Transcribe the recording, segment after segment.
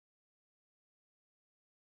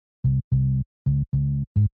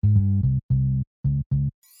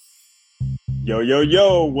Yo, yo,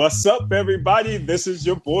 yo, what's up, everybody? This is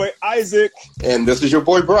your boy Isaac. And this is your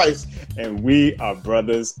boy Bryce. And we are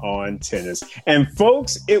brothers on tennis. And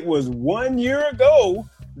folks, it was 1 year ago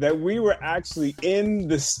that we were actually in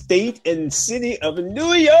the state and city of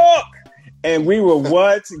New York. And we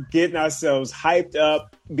were getting ourselves hyped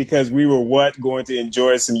up because we were going to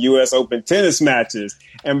enjoy some US Open tennis matches.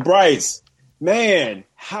 And Bryce, man,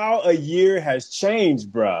 how a year has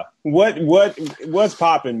changed, bruh. What's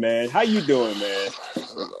popping, man? How you doing, man?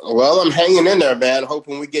 Well, I'm hanging in there, man.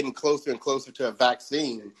 Hoping we're getting closer and closer to a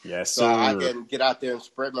vaccine. Yes, so sir. I can get out there and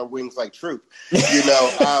spread my wings like Troop. You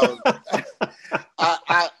know,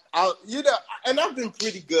 and I've been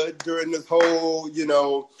pretty good during this whole,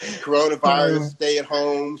 coronavirus, stay at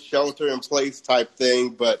home, shelter in place type thing.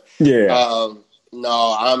 But yeah.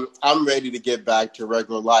 No, I'm ready to get back to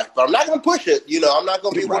regular life, but I'm not going to push it. I'm not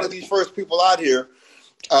going to be one of these first people out here.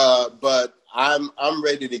 But I'm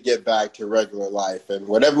ready to get back to regular life, and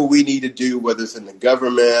whatever we need to do, whether it's in the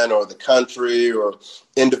government or the country or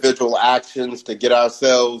individual actions to get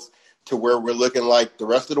ourselves to where we're looking like the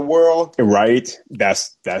rest of the world. Right.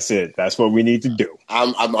 That's it. That's what we need to do.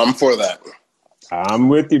 I'm for that. I'm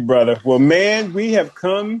with you, brother. Well, man, we have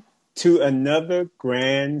come to another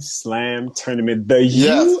Grand Slam tournament. The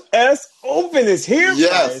U.S. Open is here,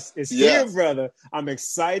 guys. It's here, brother. I'm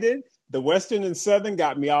excited. The Western and Southern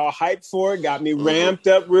got me all hyped for it, got me ramped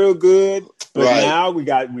up real good. But now we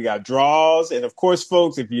got draws. And of course,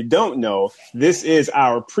 folks, if you don't know, this is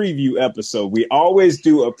our preview episode. We always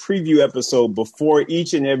do a preview episode before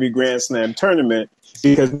each and every Grand Slam tournament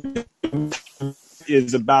because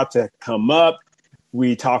it's about to come up.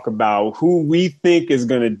 We talk about who we think is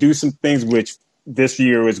going to do some things, which this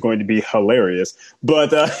year is going to be hilarious.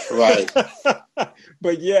 But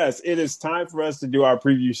but yes, it is time for us to do our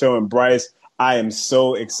preview show. And Bryce, I am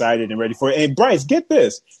so excited and ready for it. And Bryce, get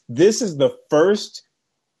this. This is the first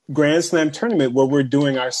Grand Slam tournament where we're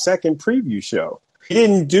doing our second preview show. We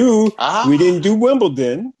didn't do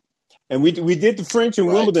Wimbledon. And we did the French and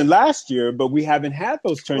Wimbledon last year, but we haven't had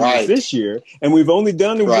those tournaments this year. And we've only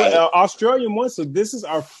done the Australian one. So this is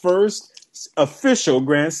our first official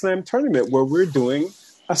Grand Slam tournament where we're doing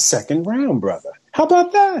a second round, brother. How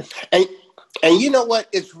about that? And you know what?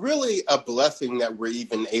 It's really a blessing that we're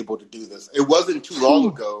even able to do this. It wasn't too long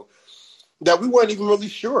ago that we weren't even really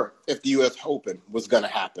sure if the U.S. Open was going to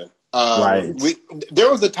happen. There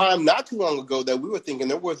was a time not too long ago that we were thinking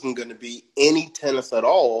there wasn't going to be any tennis at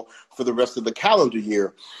all for the rest of the calendar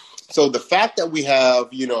year. So the fact that we have,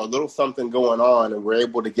 a little something going on and we're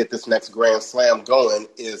able to get this next Grand Slam going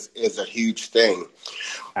is a huge thing.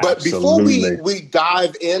 But before we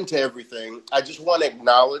dive into everything, I just want to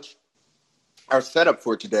acknowledge our setup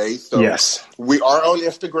for today. So we are on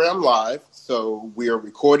Instagram Live. So we are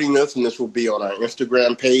recording this, and this will be on our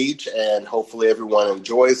Instagram page, and hopefully everyone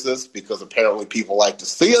enjoys this because apparently people like to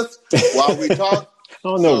see us while we talk. I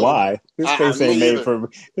don't know why. This space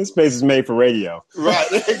is made for radio. Right,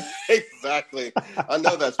 exactly. I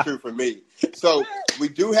know that's true for me. So we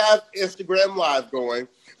do have Instagram Live going,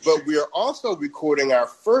 but we are also recording our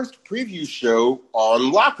first preview show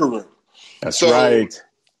on Locker Room. That's right.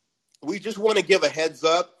 We just want to give a heads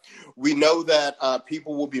up. We know that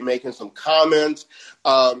people will be making some comments.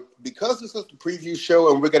 Because this is the preview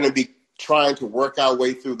show and we're going to be trying to work our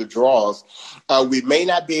way through the draws, we may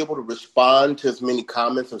not be able to respond to as many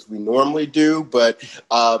comments as we normally do, but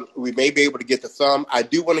we may be able to get to some. I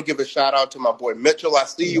do want to give a shout out to my boy Mitchell. I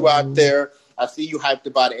see you out there. I see you hyped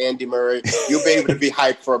about Andy Murray. You'll be able to be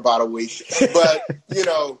hyped for about a week. But,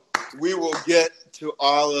 we will get to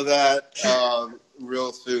all of that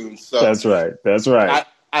real soon. So That's right.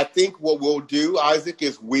 I think what we'll do, Isaac,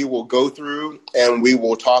 is we will go through and we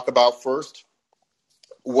will talk about first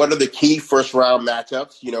what are the key first round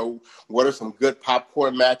matchups. What are some good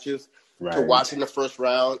popcorn matches to watch in the first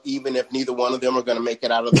round, even if neither one of them are going to make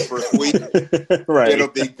it out of the first week. It'll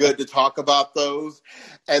be good to talk about those.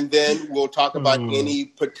 And then we'll talk about any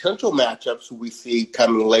potential matchups we see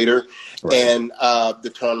coming later in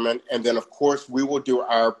the tournament. And then, of course, we will do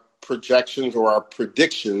our projections or our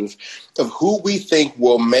predictions of who we think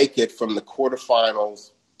will make it from the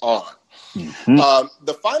quarterfinals on.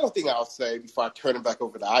 The final thing I'll say before I turn it back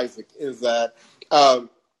over to Isaac is that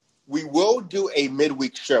we will do a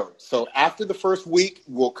midweek show. So after the first week,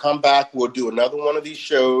 we'll come back. We'll do another one of these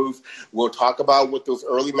shows. We'll talk about what those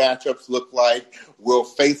early matchups look like. We'll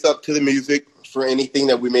face up to the music for anything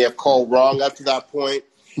that we may have called wrong up to that point.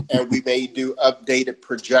 And we may do updated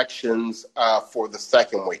projections for the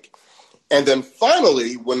second week. And then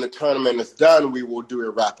finally, when the tournament is done, we will do a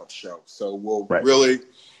wrap-up show. So we'll really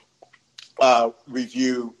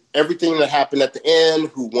review everything that happened at the end,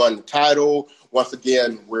 who won the title, once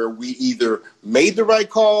again, where we either made the right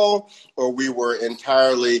call or we were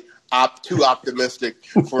entirely too optimistic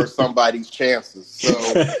for somebody's chances.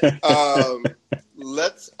 So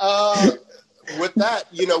let's, with that,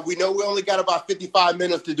 we know we only got about 55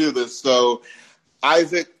 minutes to do this. So,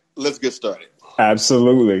 Isaac, let's get started.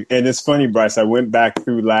 Absolutely. And it's funny, Bryce, I went back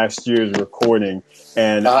through last year's recording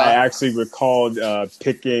and I actually recalled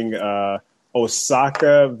picking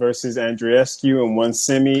Osaka versus Andreescu in one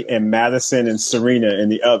semi and Madison and Serena in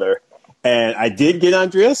the other. And I did get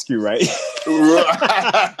Andreescu right.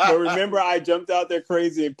 But remember, I jumped out there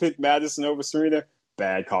crazy and picked Madison over Serena.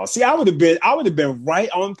 Bad call. See, I would have been right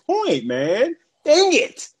on point, man. Dang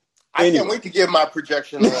it. I can't wait to give my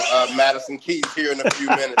projection on Madison Keys here in a few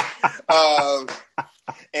minutes. And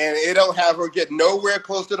it don't have her get nowhere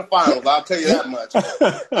close to the finals. I'll tell you that much.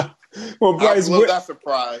 Well, Bryce, I love that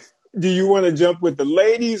surprise. Do you want to jump with the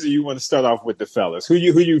ladies or you want to start off with the fellas? Who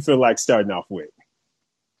you feel like starting off with?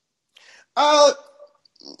 Let's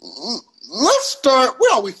start. We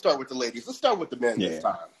always start with the ladies. Let's start with the men this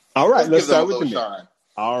time. All right, let's start with the men.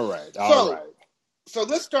 All right. So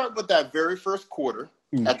let's start with that very first quarter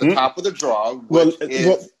at the top of the draw. Let's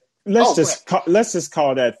just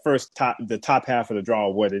call that the top half of the draw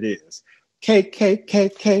what it is. Cake.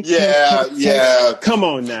 Yeah. Come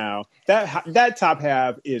on now. That top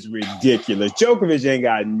half is ridiculous. Djokovic ain't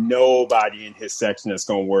got nobody in his section that's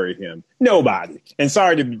going to worry him. Nobody. And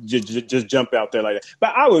sorry to just jump out there like that.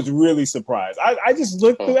 But I was really surprised. I just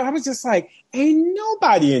looked through. I was just like, ain't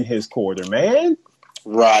nobody in his quarter, man.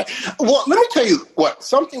 Right. Well, let me tell you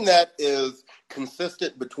something that is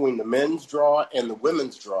consistent between the men's draw and the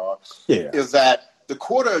women's draw is that the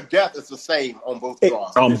quarter of death is the same on both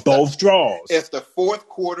draws. Draws. It's the fourth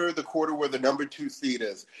quarter, the quarter where the number 2 seed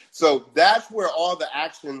is. So that's where all the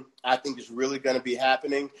action, I think, is really going to be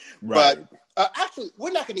happening. Right. But actually,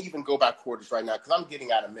 we're not going to even go by quarters right now because I'm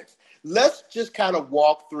getting out of mix. Let's just kind of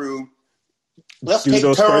walk through. Let's take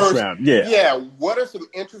turns. First round. Yeah. What are some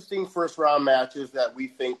interesting first round matches that we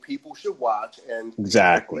think people should watch and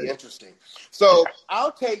exactly be interesting? So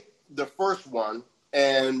I'll take the first one,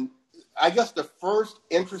 and I guess the first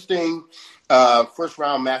interesting first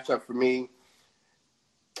round matchup for me,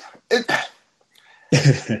 it's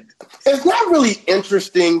not really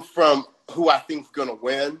interesting from who I think is going to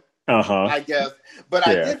win. I guess. But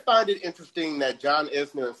I did find it interesting that John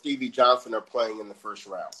Isner and Stevie Johnson are playing in the first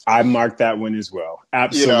round. I marked that one as well.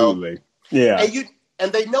 Absolutely. Yeah.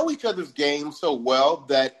 And they know each other's game so well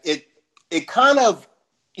that it kind of,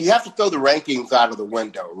 you have to throw the rankings out of the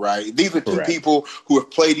window, right? These are two people who have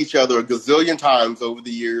played each other a gazillion times over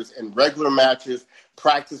the years in regular matches,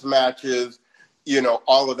 practice matches,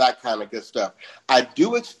 all of that kind of good stuff. I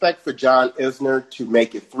do expect for John Isner to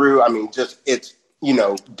make it through. I mean,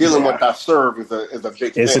 dealing with that serve is a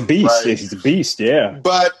big thing. It's a beast. Right? He's a beast, yeah.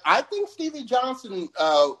 But I think Stevie Johnson,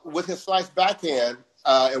 with his slice backhand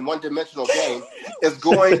in one-dimensional game, is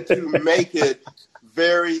going to make it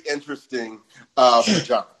very interesting for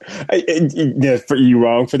John. You're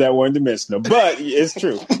wrong for that one-dimensional, but it's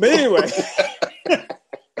true. But anyway,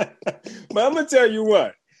 but I'm going to tell you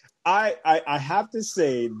what. I have to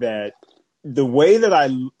say that the way that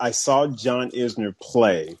I saw John Isner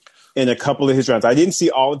play in a couple of his rounds. I didn't see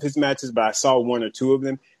all of his matches, but I saw one or two of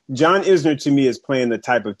them. John Isner, to me, is playing the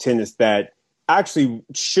type of tennis that actually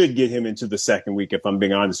should get him into the second week, if I'm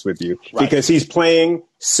being honest with you, because he's playing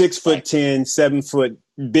 6'10", 7 foot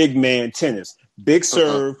big man tennis, big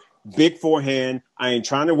serve, big forehand. I ain't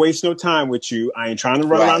trying to waste no time with you. I ain't trying to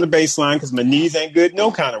run around the baseline because my knees ain't good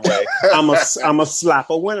no kind of way. I'm a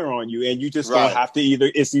slap a winner on you, and you just gonna have to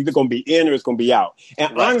it's either gonna be in or it's gonna be out.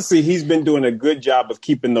 And honestly, he's been doing a good job of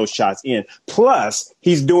keeping those shots in. Plus,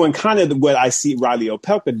 he's doing kind of what I see Riley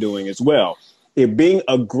Opelka doing as well. They're being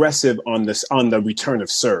aggressive on the return of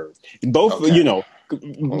serve. Both, John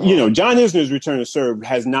Isner's return of serve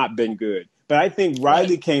has not been good. But I think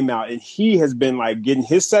Riley came out and he has been like getting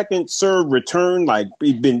his second serve return, like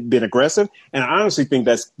been aggressive. And I honestly think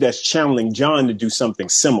that's channeling John to do something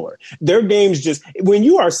similar. Their games just, when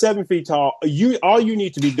you are 7 feet tall, all you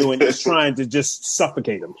need to be doing is trying to just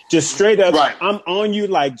suffocate them. Just straight up, I'm on you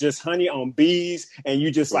like just honey on bees. And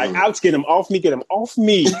you just like, ouch, get him off me, get him off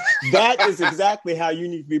me. That is exactly how you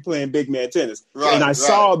need to be playing big man tennis. And I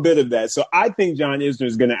saw a bit of that. So I think John Isner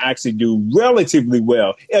is going to actually do relatively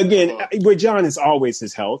well. Again, with John, is always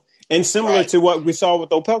his health, and similar to what we saw with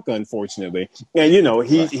Opelka, unfortunately. And he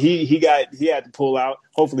had to pull out.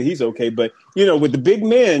 hopefully he's okay. But with the big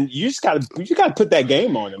men, you got to put that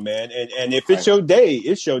game on them, man. And if it's your day,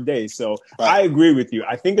 it's your day. So I agree with you.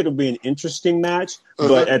 I think it'll be an interesting match,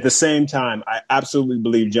 but at the same time, I absolutely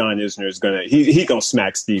believe John Isner is gonna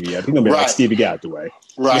smack Stevie up. He's gonna be like, Stevie, get out the way.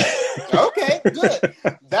 Right. Okay, good.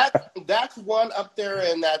 That's one up there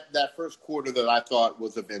in that first quarter that I thought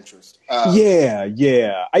was of interest. Go ahead.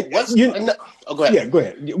 Yeah, go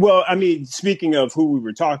ahead. Well, I mean, speaking of who we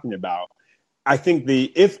were talking about, I think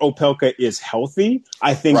if Opelka is healthy,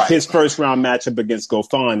 I think his first round matchup against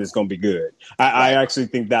Goffin is going to be good. I actually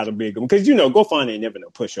think that'll be a good one because Goffin ain't never no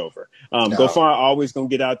pushover. Goffin always going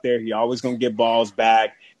to get out there. He always going to get balls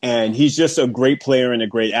back, and he's just a great player and a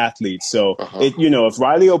great athlete. So if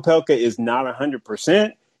Riley Opelka is not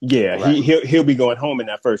 100%. Yeah, he'll be going home in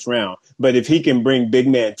that first round. But if he can bring big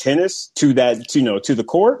man tennis to that, to the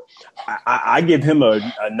court, I give him a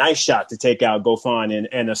nice shot to take out Goffin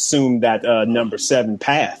and assume that number 7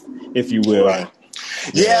 path, if you will. Right.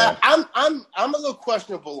 Yeah, I'm a little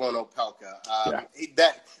questionable on Opelka.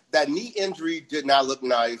 That knee injury did not look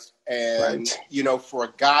nice, and for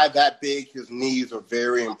a guy that big, his knees are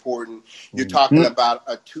very important. You're talking about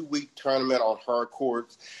a 2-week tournament on hard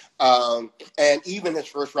courts. And even his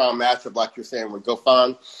first round matchup, like you're saying, with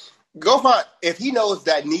Goffin, if he knows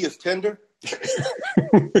that knee is tender,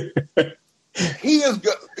 he is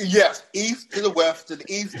good. Yes, east to the west, to the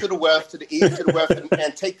east to the west, to the east to the west,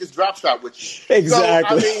 and take this drop shot with you.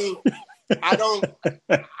 Exactly. So,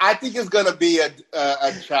 I think it's going to be a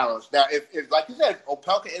challenge. Now, if like you said,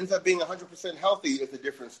 Opelka ends up being 100% healthy, it's a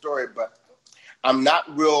different story. But I'm not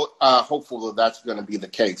real hopeful that that's going to be the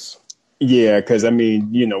case. Yeah, because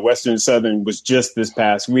Western Southern was just this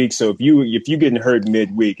past week. So if you getting hurt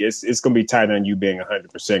midweek, it's going to be tight on you being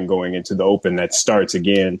 100% going into the Open that starts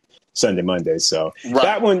again Sunday, Monday. So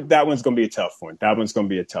that one's going to be a tough one. That one's going to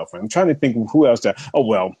be a tough one. I'm trying to think of who else. At the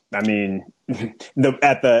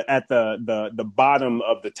bottom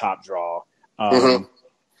of the top draw,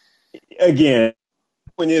 again,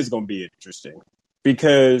 one is going to be interesting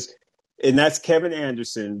because. And that's Kevin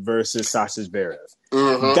Anderson versus Sasha Zverev.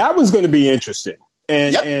 That one's going to be interesting,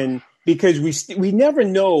 and because we never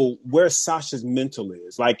know where Sasha's mental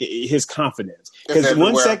is, like his confidence. Because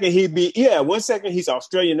one second he's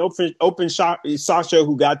Australian Open Sasha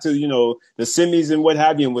who got to the semis and what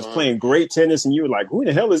have you and was playing great tennis, and you were like, who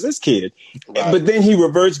the hell is this kid? Right. But then he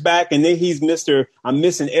reverts back, and then he's I'm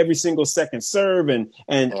missing every single second serve, and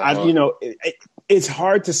it's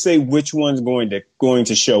hard to say which one's going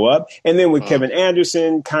to show up. And then with Kevin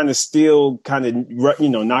Anderson kind of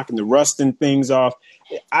knocking the rust and things off.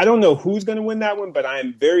 I don't know who's going to win that one, but I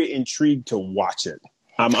am very intrigued to watch it.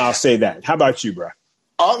 I'll say that. How about you, bro?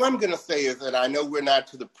 All I'm going to say is that I know we're not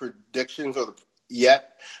to the predictions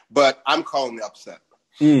yet, but I'm calling the upset.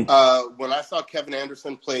 When I saw Kevin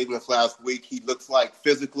Anderson play in this last week, he looks like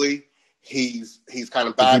physically he's kind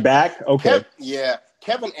of back. Is he back? Okay.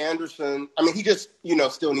 Kevin Anderson, he just,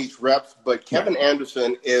 still needs reps, but Kevin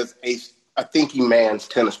Anderson is a thinking man's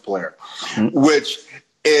tennis player, which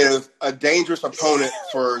is a dangerous opponent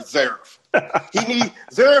for Zverev.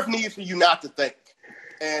 Zverev needs for you not to think,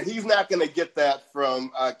 and he's not going to get that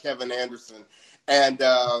from Kevin Anderson. And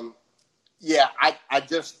I'm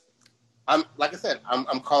like I said,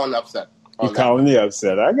 I'm calling the upset. You're calling the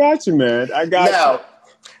upset. I got you, man. I got you.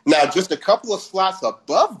 Now, just a couple of slots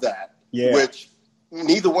above that, which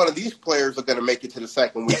neither one of these players are going to make it to the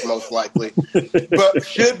second week, most likely, but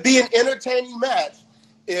should be an entertaining match,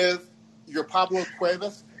 is your Pablo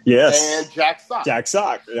Cuevas and Jack Sock. Jack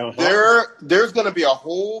Sock. There's going to be a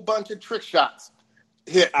whole bunch of trick shots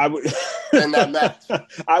hit in that match.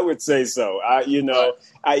 I would say so.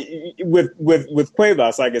 With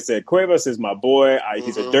Cuevas, like I said, Cuevas is my boy.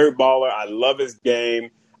 He's a dirt baller. I love his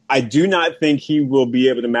game. I do not think he will be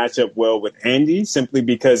able to match up well with Andy simply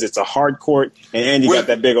because it's a hard court and Andy got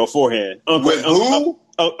that big old forehand. Who?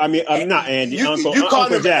 Not Andy. You Uncle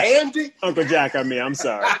him Jack. Andy? Uncle Jack, I'm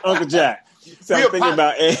sorry. Uncle Jack. So I'm thinking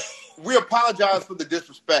about Andy. We apologize for the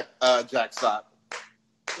disrespect, Jack Sock.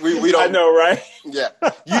 We don't. I know, right? Yeah,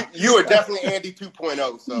 you are definitely Andy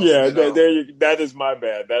 2.0. So that is my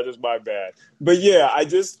bad. That is my bad. But yeah, I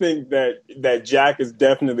just think that Jack is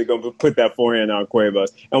definitely going to put that forehand on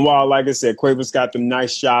Cuevas. And while, like I said, Cuevas got them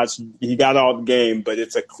nice shots, he got all the game, but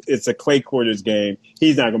it's a clay quarters game.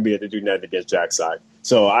 He's not going to be able to do nothing against Jack Sock.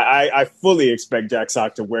 So I fully expect Jack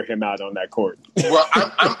Sock to wear him out on that court. Well,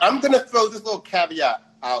 I'm going to throw this little caveat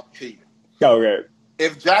out to you. Okay.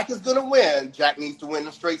 If Jack is going to win, Jack needs to win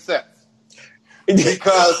the straight sets.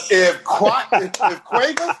 Because if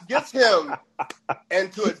Cuevas gets him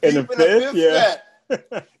into a fifth set,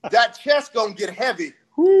 that chest going to get heavy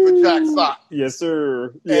for Jack Sock. Yes,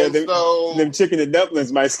 sir. Yeah, them chicken and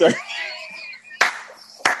dumplings might start.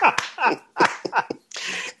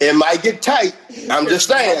 It might get tight. I'm just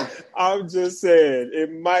saying.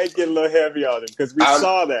 It might get a little heavy on him because we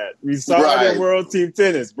saw that. We saw it in World Team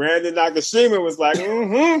Tennis. Brandon Nakashima was like,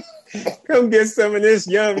 come get some of this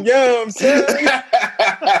yum, son.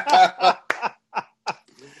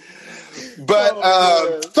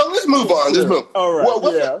 But so let's move on. Let's move. All right.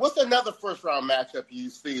 Well, what's another first round matchup you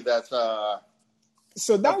see that's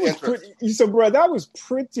So that was that was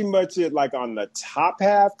pretty much it. Like on the top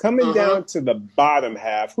half, coming down to the bottom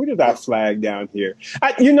half. Who did I flag down here?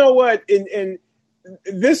 You know what? In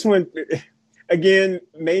this one, again,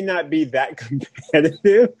 may not be that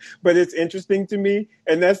competitive, but it's interesting to me,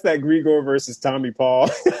 and that's that Grigor versus Tommy Paul.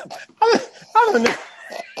 I don't know.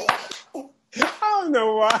 I don't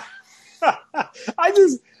know why. I'm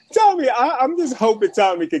just hoping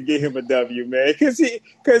Tommy could get him a W, man,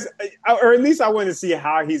 or at least I want to see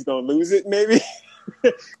how he's gonna lose it, maybe,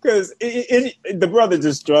 because the brother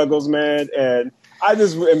just struggles, man, and I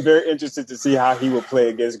just am very interested to see how he will play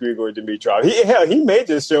against Grigor Dimitrov. He may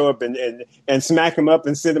just show up and smack him up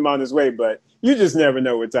and send him on his way, but you just never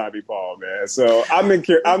know with Tommy Paul, man. So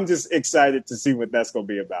I'm just excited to see what that's gonna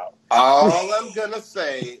be about. All I'm gonna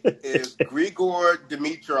say is Grigor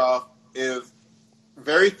Dimitrov is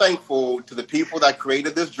very thankful to the people that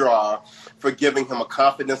created this draw for giving him a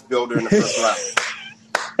confidence builder in the first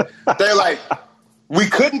round. They're like,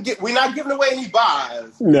 we're not giving away any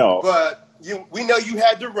buys. No. But we know you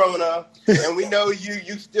had the Rona, and we know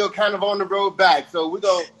you still kind of on the road back. So we're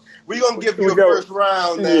gonna give you a first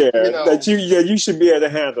round that you should be able to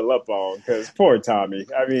handle up on, because poor Tommy.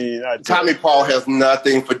 I mean, Tommy Paul has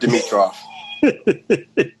nothing for Dimitrov.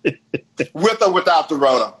 With or without the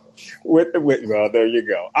Rona. Well, there you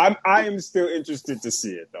go. I am still interested to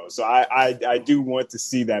see it though, so I do want to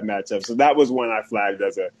see that matchup. So that was one I flagged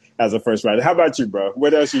as a first round. How about you, bro?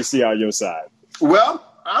 What else you see on your side? Well,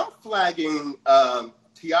 I'm flagging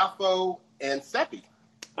Tiafoe and Seppi.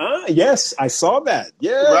 Yes, I saw that.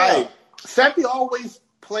 Yeah, right. Seppi always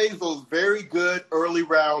plays those very good early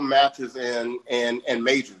round matches and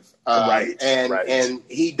majors. Right. And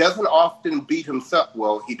he doesn't often beat himself.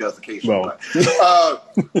 Well, he does occasionally.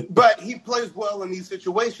 But he plays well in these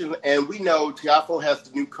situations. And we know Tiafoe has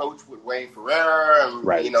the new coach with Wayne Ferreira. And,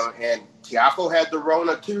 and Tiafoe had the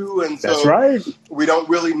Rona too. And so we don't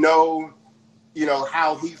really know,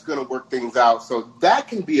 how he's going to work things out. So that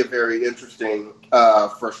can be a very interesting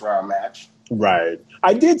first round match. Right.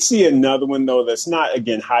 I did see another one, though, that's not,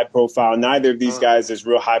 again, high profile. Neither of these guys is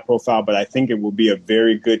real high profile, but I think it will be a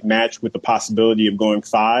very good match with the possibility of going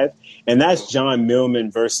 5. And that's John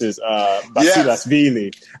Millman versus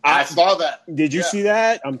Basilashvili. I saw that. Did you see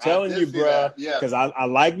that? I'm telling you, bro, because I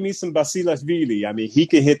like me some Basilashvili. I mean, he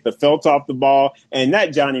can hit the felt off the ball. And that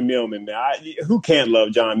Johnny Millman, man, who can't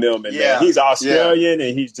love John Millman, man? He's Australian,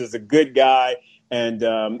 and he's just a good guy. And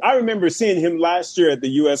I remember seeing him last year at the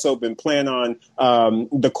U.S. Open playing on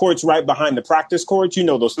the courts right behind the practice courts.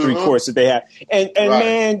 Those 3 courts that they have. And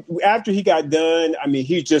man, after he got done, I mean,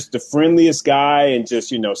 he's just the friendliest guy and just,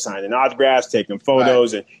 signing autographs, taking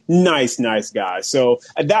photos, and nice guy. So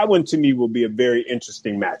that one to me will be a very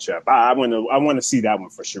interesting matchup. I want to see that one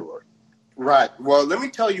for sure. Right. Well, let me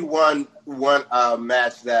tell you one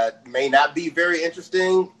match that may not be very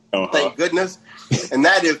interesting. Thank goodness. And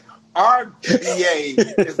that is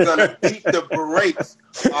RBA is going to beat the brakes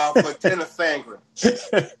off of Tennys Sandgren.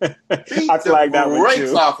 I flagged that one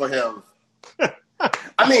too. Off of him.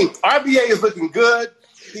 I mean, RBA is looking good.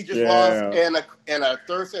 He just lost in a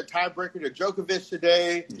third set tiebreaker to Djokovic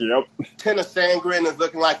today. Yep. Tennys Sandgren is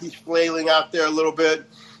looking like he's flailing out there a little bit.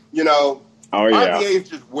 RBA is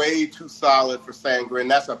just way too solid for Sandgren.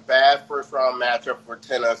 That's a bad first round matchup for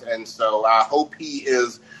Tennys, and so I hope he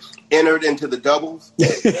is entered into the doubles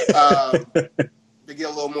to get a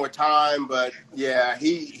little more time. But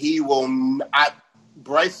he will.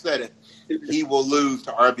 Bryce said it. He will lose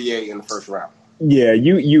to RBA in the first round. Yeah,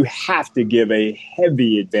 you have to give a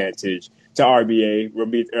heavy advantage to RBA,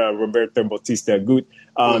 Roberto Bautista Agut.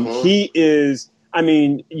 He is. I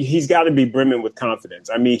mean, he's got to be brimming with confidence.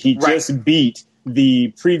 I mean, he just beat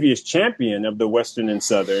the previous champion of the Western and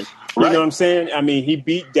Southern. You know what I'm saying? I mean, he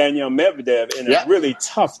beat Daniel Medvedev in a really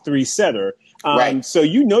tough 3-setter. Right. So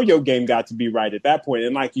your game got to be right at that point.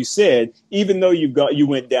 And like you said, even though you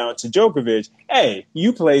went down to Djokovic, hey,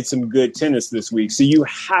 you played some good tennis this week, so you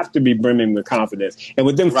have to be brimming with confidence. And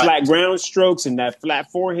with them flat ground strokes and that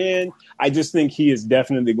flat forehand, I just think he is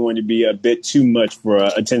definitely going to be a bit too much for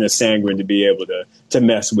a tennis Sandgren to be able to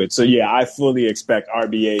mess with. So yeah, I fully expect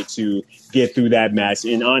RBA to get through that match.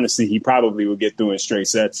 And honestly, he probably will get through in straight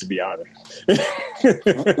sets, to be honest.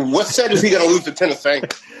 What set is he going to lose to tennis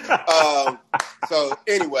Sandgren? So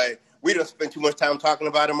anyway, we don't spend too much time talking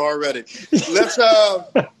about him already. Let's.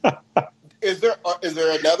 Is there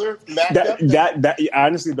another matchup? That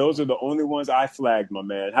honestly, those are the only ones I flagged, my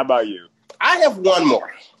man. How about you? I have one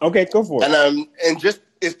more. Okay, go for it. And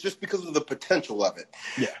it's just because of the potential of it.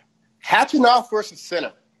 Yeah. Khachanov versus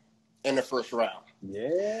Sinner in the first round.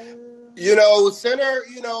 Yeah. Sinner.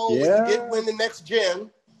 Yeah. He did win the next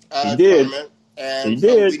gen he did. tournament. And he so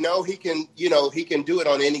did. we know he can do it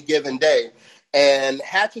on any given day. And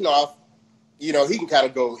Khachanov, he can kind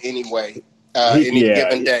of go anyway, any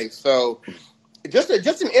given day. So just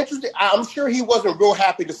an interesting. I'm sure he wasn't real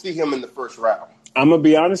happy to see him in the first round. I'm gonna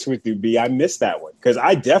be honest with you, B. I missed that one because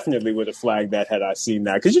I definitely would have flagged that had I seen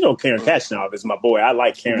that. Because Karen Khachanov is my boy. I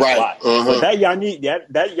like Karen a lot. But that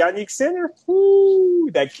Yannick Sinner,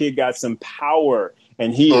 that kid got some power.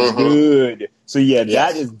 And he is good. So,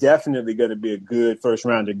 that is definitely going to be a good first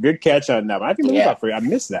rounder. Good catch on that one. I can believe I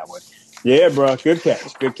missed that one. Yeah, bro. Good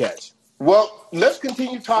catch. Well, let's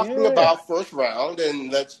continue talking about first round,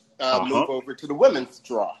 and let's move over to the women's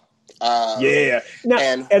draw. Now,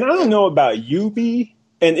 and I don't know about you, B,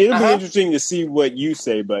 and it'll be interesting to see what you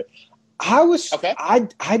say, but I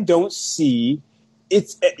don't see –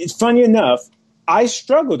 it's funny enough – I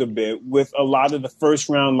struggled a bit with a lot of the first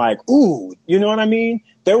round, like, ooh, you know what I mean?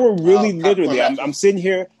 There were really literally, I'm sitting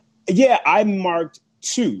here. Yeah, I marked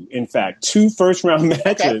two first round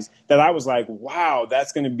matches that I was like, wow,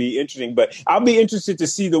 that's going to be interesting. But I'll be interested to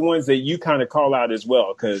see the ones that you kind of call out as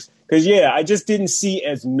well. Because I just didn't see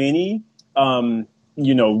as many,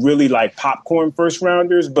 really like popcorn first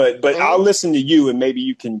rounders. But I'll listen to you and maybe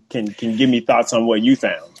you can give me thoughts on what you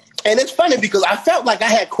found. And it's funny because I felt like I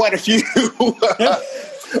had quite a few, and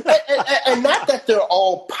not that they're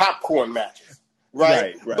all popcorn matches,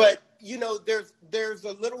 right? But there's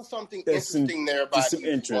a little something interesting there about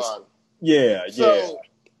each one. Yeah. So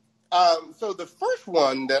the first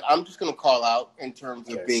one that I'm just going to call out in terms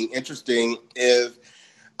of being interesting is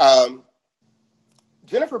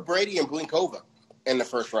Jennifer Brady and Blinkova in the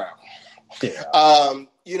first round. Yeah.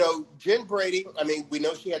 Jen Brady, we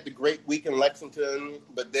know she had the great week in Lexington,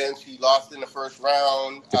 but then she lost in the first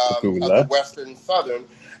round of the Western Southern.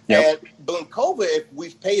 Yep. And Blinkova, if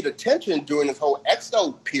we've paid attention during this whole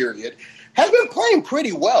EXO period, has been playing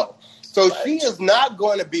pretty well. So she is not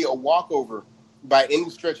going to be a walkover by any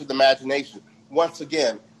stretch of the imagination. Once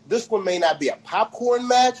again, this one may not be a popcorn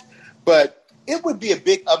match, but it would be a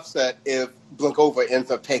big upset if Blinkova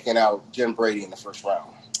ends up taking out Jen Brady in the first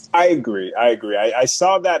round. I agree. I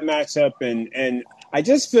saw that matchup, and I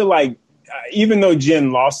just feel like even though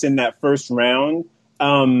Jen lost in that first round,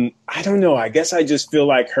 I don't know. I guess I just feel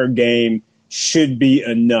like her game should be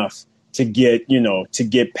enough to get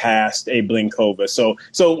past a Blinkova. So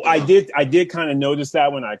I did kind of notice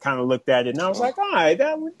that when I kind of looked at it, and I was like, all right, I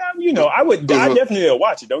definitely will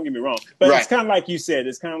watch it. Don't get me wrong, but it's kind of like you said.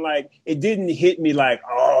 It's kind of like it didn't hit me like,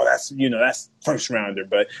 oh, that's first rounder.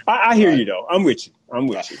 But I hear you though. I'm with you.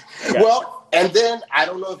 Well, and then I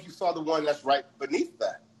don't know if you saw the one that's right beneath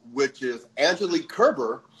that, which is Angelique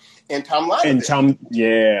Kerber and Tomljanovic. And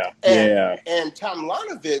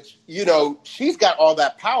Tomljanovic, she's got all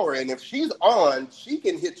that power, and if she's on, she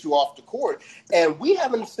can hit you off the court. And we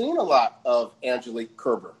haven't seen a lot of Angelique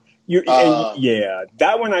Kerber.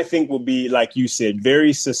 That one I think will be, like you said,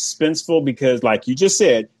 very suspenseful because, like you just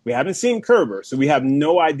said, we haven't seen Kerber, so we have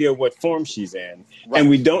no idea what form she's in, and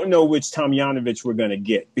we don't know which Tomljanovic we're going to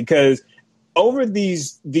get because over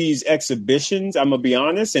these exhibitions, I'm gonna be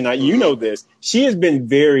honest, and you know this, she has been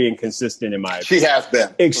very inconsistent in my opinion. She has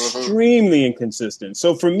been extremely inconsistent.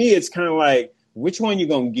 So for me, it's kind of like which one you're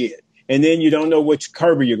gonna get. And then you don't know which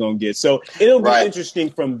Kerber you're going to get. So it'll be interesting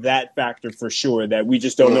from that factor for sure that we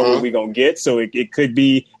just don't know what we're going to get. So it could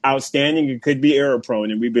be outstanding. It could be error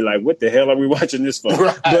prone. And we'd be like, what the hell are we watching this for?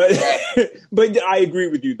 But I agree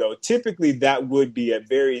with you, though. Typically, that would be a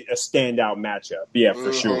standout matchup. Yeah,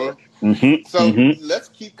 for sure. Mm-hmm. So let's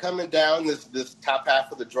keep coming down this top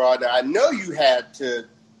half of the draw. Now, I know you had to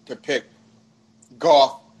pick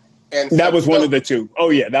golf. And that was one of the two.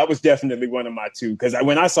 Oh, yeah, that was definitely one of my two. Because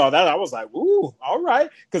when I saw that, I was like, ooh, all right.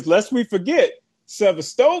 Because lest we forget,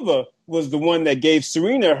 Sevastova was the one that gave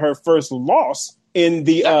Serena her first loss in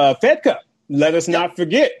the Fed Cup. let us not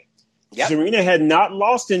forget, Serena had not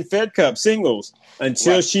lost in Fed Cup singles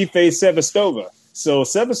until she faced Sevastova. So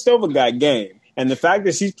Sevastova got game. And the fact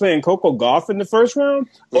that she's playing Coco Gauff in the first round,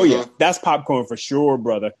 that's popcorn for sure,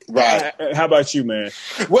 brother. Right. How about you, man?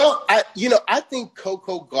 Well, I think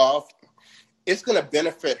Coco Gauff, it's going to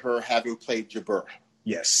benefit her having played Jabeur.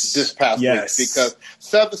 Yes. This past week, because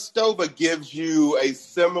Sevastova gives you a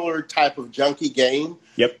similar type of junkie game.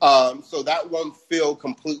 Yep. So that won't feel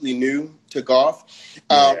completely new to Gauff.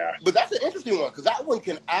 But that's an interesting one because that one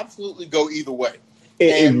can absolutely go either way.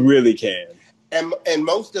 It really can. And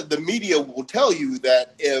most of the media will tell you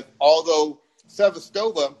that although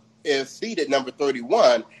Sevastova is seeded number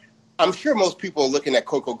 31, I'm sure most people are looking at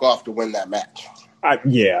Coco Gauff to win that match.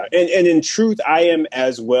 And in truth, I am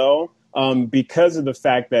as well. Because of the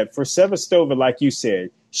fact that for Sevastova, like you said,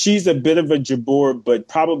 she's a bit of a Jabeur, but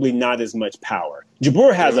probably not as much power.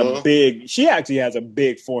 Jabeur has she actually has a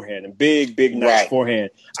big forehand, a big, nice forehand.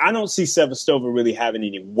 I don't see Sevastova really having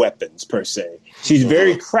any weapons per se. She's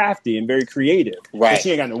very crafty and very creative, but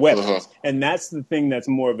she ain't got no weapons. And that's the thing that's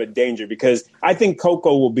more of a danger because I think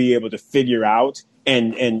Coco will be able to figure out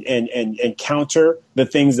and counter the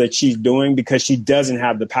things that she's doing because she doesn't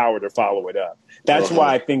have the power to follow it up. That's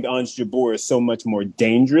why I think Ons Jabeur is so much more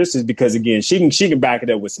dangerous is because, again, she can back it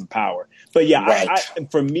up with some power. But,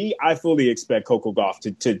 for me, I fully expect Coco Gauff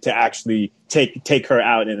to actually take her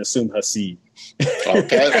out and assume her seed.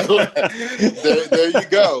 Okay. there you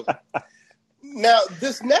go. Now,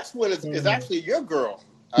 this next one is actually your girl.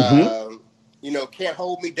 Can't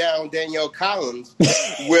hold me down, Danielle Collins,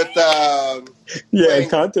 with Kontaveit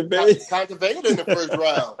in the first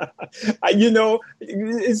round.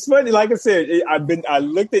 It's funny. Like I said, I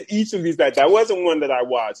looked at each of these matches. That wasn't one that I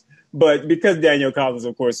watched, but because Danielle Collins,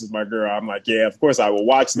 of course, is my girl, I'm like, of course I will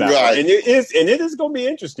watch that. Right. And it is going to be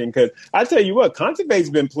interesting because I tell you what,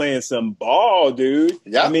 Kontaveit's been playing some ball, dude.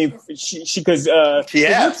 Yeah. I mean, she has.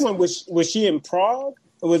 Which one was she in Prague?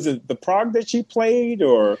 Was it the Prague that she played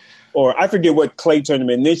or I forget what clay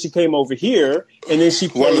tournament. And then she came over here, and then she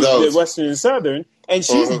played the Western and Southern, and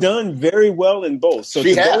she's done very well in both. So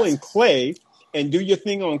go in clay and do your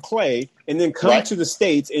thing on clay, and then come to the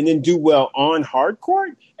States and then do well on hard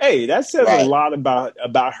court. Hey, that says a lot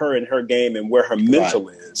about her and her game and where her mental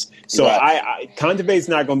is. So Kontaveit's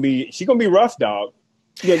not going to be – she's going to be rough, dog.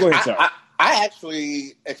 Yeah, go ahead, sir. I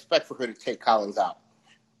actually expect for her to take Collins out.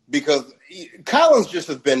 Because Collins just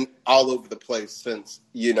has been all over the place since,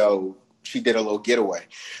 she did a little getaway.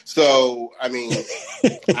 So, I mean,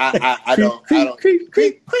 I don't.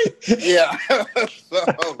 Creep. Yeah. So,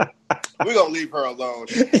 we're going to leave her alone.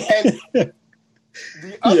 And the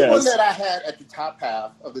other one that I had at the top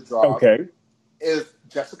half of the draw is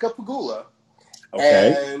Jessica Pegula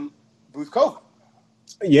and Bouzkova.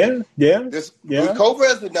 Bouzkova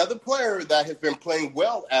is another player that has been playing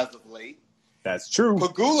well as of late. That's true.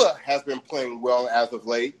 Pegula has been playing well as of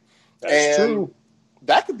late. That's true.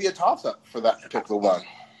 That could be a toss-up for that particular one.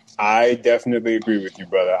 I definitely agree with you,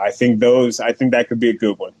 brother. I think that could be a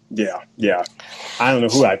good one. Yeah. I don't know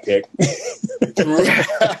who I pick. well,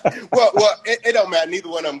 it don't matter. Neither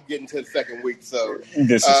one of them getting to the second week, so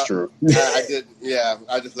this is true.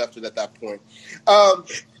 I just left it at that point.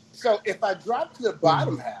 So if I drop to the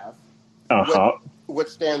bottom half, what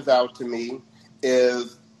stands out to me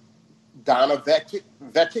is Donna Vekic,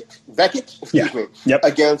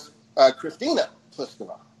 against Kristina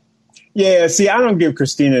Pliskova. Yeah, see, I don't give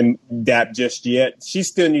Kristina that just yet. She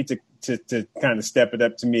still needs to kind of step it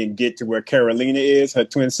up to me and get to where Carolina is, her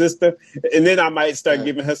twin sister. And then I might start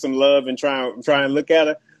giving her some love and try and look at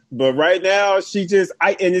her. But right now,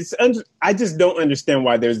 I just don't understand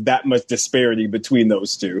why there's that much disparity between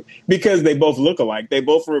those two because they both look alike. They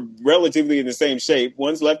both are relatively in the same shape.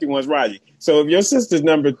 One's lefty, one's righty. So if your sister's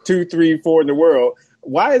number 2, 3, 4 in the world,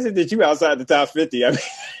 why is it that you outside the top 50? I mean,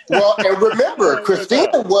 well, and remember,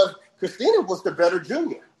 Kristina was the better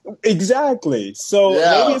junior. Exactly. So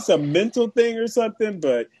maybe it's a mental thing or something,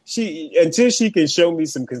 but until she can show me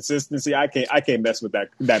some consistency, I can't mess with that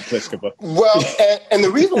Pliskova. Well, and the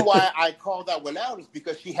reason why I called that one out is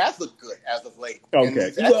because she has looked good as of late. Okay.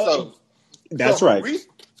 That's right.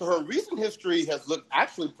 So her recent history has looked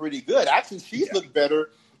actually pretty good. Actually, she's looked better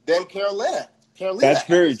than Carolina. That's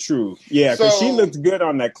very true. Yeah, because she looked good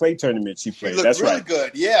on that clay tournament she played. That's really right.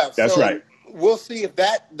 Good. Yeah. That's right. We'll see if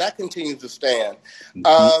that continues to stand.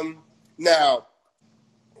 Now,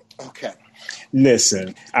 okay.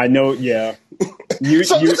 Listen, I know. Yeah.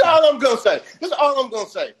 This is all I'm gonna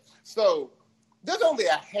say. So there's only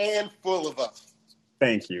a handful of us.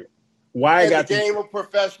 Thank you. Why in the game of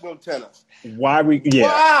professional tennis? Why?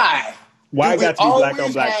 Why got to be black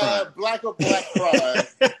on black crime? Black on black crime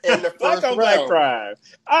in the black first on round. Black crime.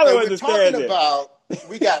 I don't understand it.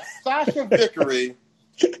 We got Sasha Vickery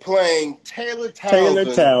playing Taylor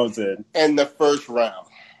Townsend in the first round.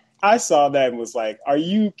 I saw that and was like, "Are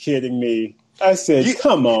you kidding me?" I said,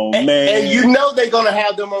 "Come on, man!" And you know they're gonna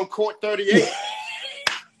have them on court 38.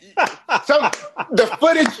 The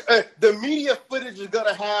footage, the media footage is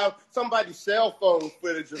gonna have somebody's cell phone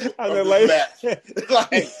footage of this match.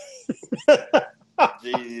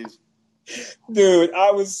 Jeez. Dude,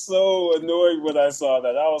 I was so annoyed when I saw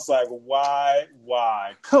that. I was like, why?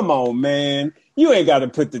 Come on, man. You ain't got to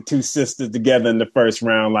put the two sisters together in the first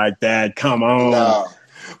round like that. Come on. No.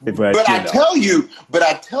 But I tell you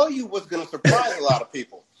what's going to surprise a lot of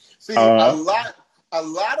people. See, a lot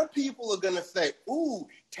of people are going to say, ooh,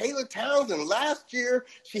 Taylor Townsend, last year,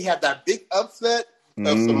 she had that big upset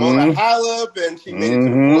of Simona Halep, and she made it to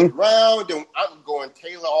the fourth round, and I'm going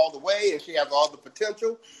Taylor all the way, and she has all the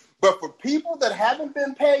potential. But for people that haven't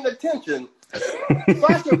been paying attention,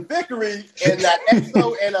 Sasha Vickery in that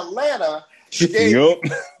EXO in Atlanta gave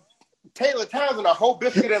Taylor Townsend a whole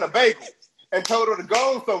biscuit and a bagel and told her to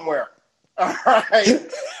go somewhere. All right?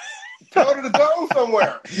 Told her to go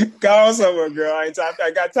somewhere. Go somewhere, girl. I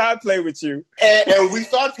got time to play with you. And we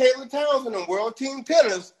saw Taylor Townsend in World Team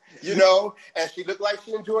Tennis, you know, and she looked like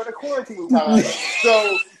she enjoyed her quarantine time.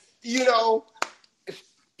 So, you know,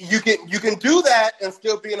 you can do that and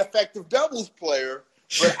still be an effective doubles player,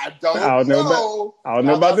 but I don't know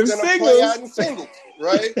about them singles. Play out in singles,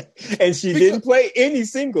 right? And she didn't play any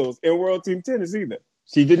singles in World Team Tennis either.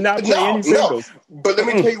 She did not play any singles. No. But let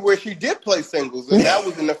me tell you where she did play singles, and that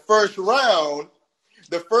was in the first round.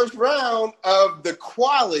 The first round of the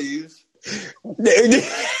qualies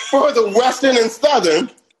for the Western and Southern.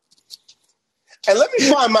 And let me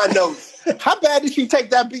find my notes. How bad did she take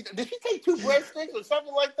that beat? Did she take 2 breadsticks or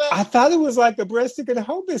something like that? I thought it was like a breadstick and a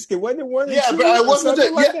whole biscuit. Wasn't it one? Yeah, but it wasn't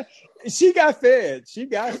it. Like that? She got fed.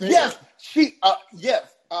 Yes,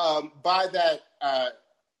 by that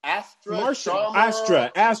Astra.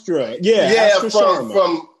 Astra. Yeah, Astra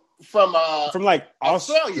from like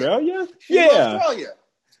Australia. Australia.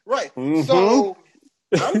 Right. Mm-hmm. So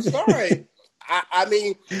I'm sorry. I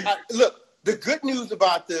mean, look. The good news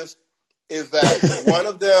about this is that one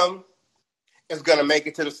of them is going to make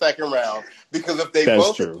it to the second round, because if they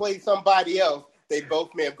both had played somebody else, they both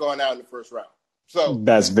may have gone out in the first round. So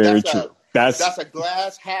that's very true. That's a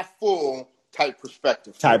glass half full type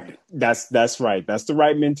perspective. That's right. That's the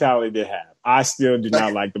right mentality to have. I still do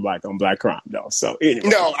not like the black on black crime though. So anyway.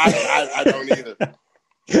 No, I don't either.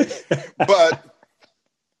 But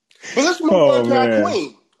let's move on to our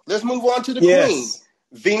queen. Let's move on to the queen.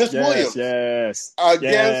 Venus Williams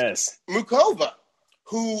against Muchova,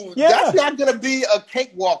 who that's not going to be a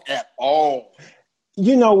cakewalk at all.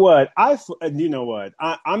 You know what? I'm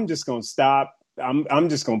just going to stop. I'm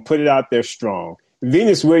just going to put it out there strong.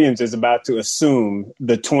 Venus Williams is about to assume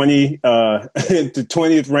the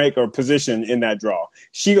 20th rank or position in that draw.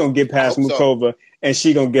 She going to get past Muchova, and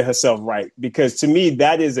she going to get herself right. Because to me,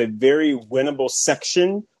 that is a very winnable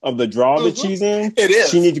section of the draw that she's in. It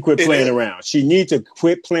is. She needs to quit playing around. She needs to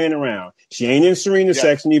quit playing around. She ain't in Serena's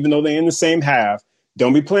section, even though they're in the same half.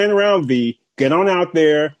 Don't be playing around, V. Get on out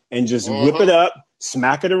there and just whip it up,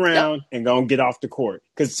 smack it around, and go and get off the court.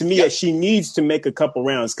 Because to me, she needs to make a couple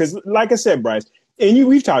rounds. Because like I said, Bryce, and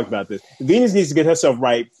we've talked about this, Venus needs to get herself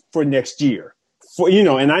right for next year.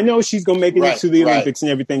 And I know she's going to make it into the Olympics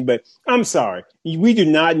and everything, but I'm sorry. We do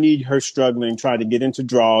not need her struggling trying to get into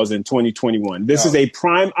draws in 2021. This is a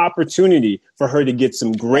prime opportunity for her to get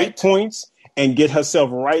some great points and get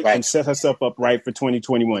herself right and set herself up right for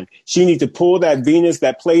 2021. She needs to pull that Venus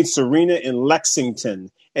that played Serena in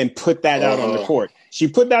Lexington and put that out on the court. She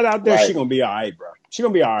put that out there, she's going to be all right, bro. She's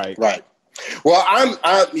going to be all right. Right. Well,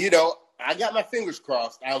 I got my fingers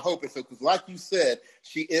crossed. I'm hoping so, because like you said,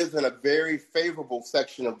 she is in a very favorable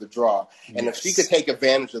section of the draw. And if she could take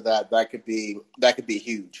advantage of that, that could be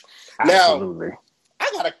huge. Absolutely.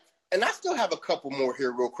 Now, I still have a couple more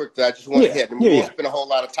here real quick that I just want to hit, and we won't spend a whole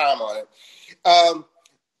lot of time on it.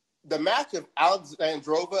 The match of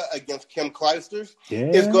Alexandrova against Kim Clijsters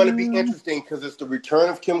is going to be interesting, because it's the return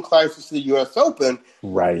of Kim Clijsters to the U.S. Open.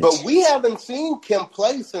 Right. But we haven't seen Kim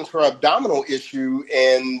play since her abdominal issue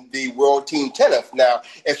in the World Team Tennis. Now,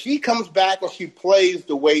 if she comes back and she plays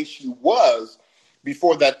the way she was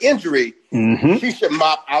before that injury, she should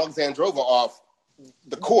mop Alexandrova off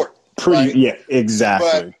the court. Yeah,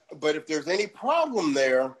 exactly. But if there's any problem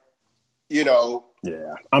there,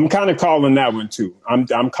 Yeah, I'm kind of calling that one too.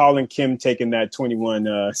 I'm calling Kim taking that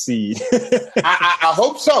 21 seed. I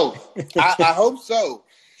hope so. I hope so.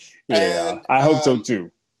 Yeah, I hope so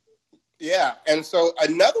too. Yeah, and so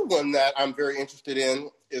another one that I'm very interested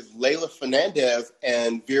in is Leylah Fernandez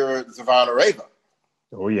and Vera Zvonareva.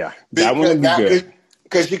 Oh, yeah. That one would be good.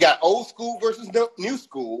 Because you got old school versus new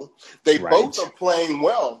school. They both are playing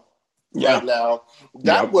well right now.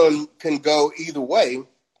 That one can go either way.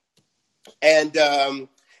 And then,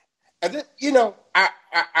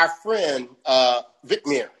 our friend, Vic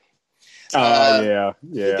Mir. Yeah.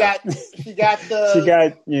 She got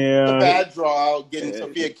the bad draw getting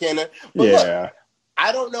Sofia Kenin. But look,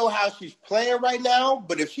 I don't know how she's playing right now,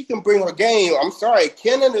 but if she can bring her game, I'm sorry,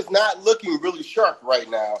 Kenin is not looking really sharp right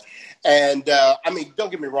now. And don't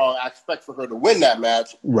get me wrong, I expect for her to win that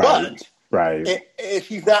match. But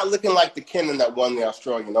she's not looking like the Kenin that won the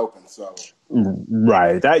Australian Open. So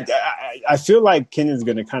I feel like Kenin's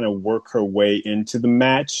going to kind of work her way into the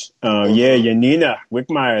match. Yanina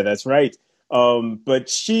Wickmeyer, that's right. But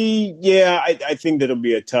I think that'll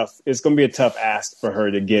be it's going to be a tough ask for her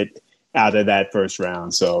to get out of that first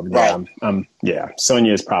round. So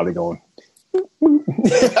Sonia is probably going.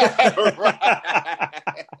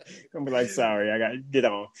 Gonna be like, sorry, I got to get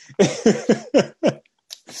on.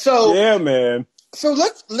 So yeah, man. So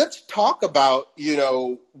let's talk about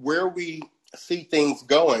where we see things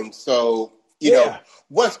going. So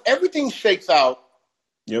once everything shakes out,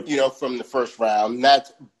 from the first round,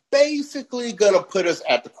 that's basically gonna put us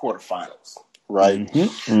at the quarterfinals, right?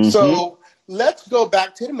 So let's go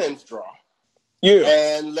back to the men's draw. Yeah.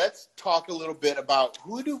 And let's talk a little bit about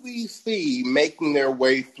who do we see making their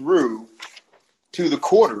way through to the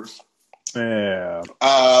quarters on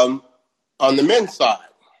the men's side.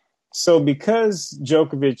 So because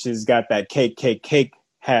Djokovic has got that cake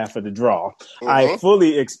half of the draw, I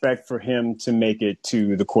fully expect for him to make it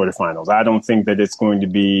to the quarterfinals. I don't think that it's going to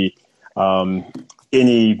be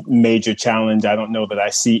any major challenge. I don't know that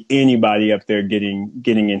I see anybody up there getting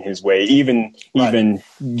in his way, even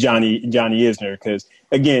Johnny Isner. Because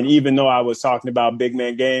again, even though I was talking about big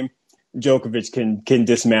man game, Djokovic can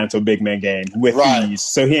dismantle big man game with ease.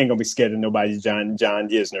 So he ain't gonna be scared of nobody's John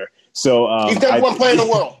Isner. So he's number one player in the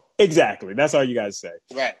world. Exactly. That's all you guys say.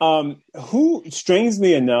 Right. Who,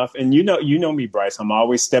 strangely enough, and you know me, Bryce, I'm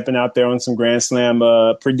always stepping out there on some Grand Slam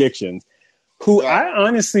predictions. Who I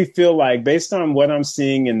honestly feel like, based on what I'm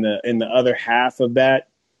seeing in the other half of that,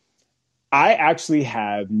 I actually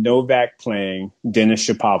have Novak playing Denis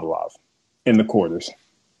Shapovalov in the quarters.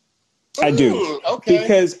 I do. Okay.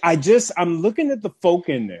 Because I'm looking at the folk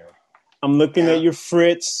in there. I'm looking at your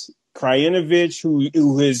Fritz, Krajinovic, who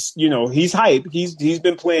is, he's hype. He's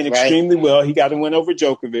been playing extremely well. He got to win over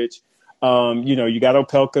Djokovic. You got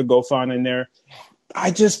Opelka, Goffin in there.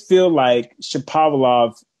 I just feel like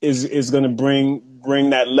Shapovalov is going to bring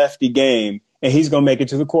that lefty game, and he's going to make it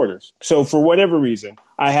to the quarters. So for whatever reason,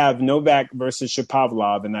 I have Novak versus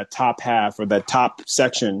Shapovalov in that top half, or that top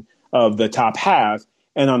section of the top half.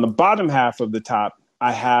 And on the bottom half of the top,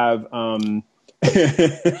 I have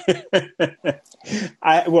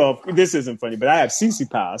this isn't funny, but I have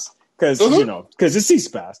Tsitsipas because it's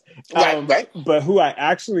Tsitsipas. Right. But who I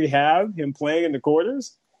actually have him playing in the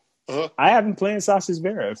quarters, I have him playing Sasha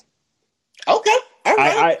Zverev. Okay. All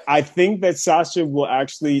right. I think that Sasha will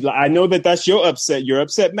actually. I know that's your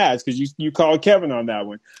upset match because you called Kevin on that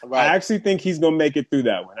one. Right. I actually think he's going to make it through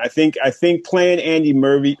that one. I think playing Andy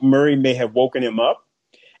Murray may have woken him up,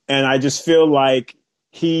 and I just feel like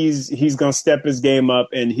he's going to step his game up,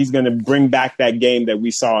 and he's going to bring back that game that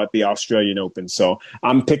we saw at the Australian Open. So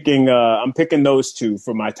I'm picking those two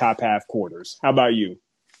for my top half quarters. How about you?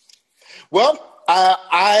 Well,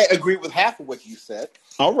 I agree with half of what you said.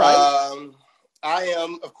 All right. I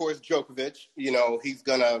am, of course, Djokovic. He's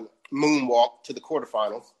going to moonwalk to the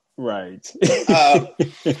quarterfinals. Right.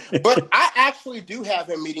 But I actually do have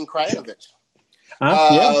him meeting Krajinovic.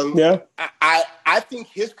 I think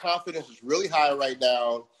his confidence is really high right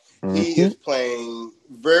now. He is playing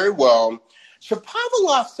very well.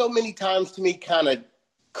 Shapovalov so many times to me kind of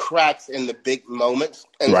cracks in the big moments.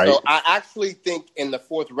 And so I actually think in the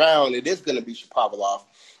fourth round, it is going to be Shapovalov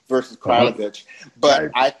versus Krajinovic.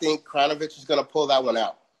 But I think Krajinovic is going to pull that one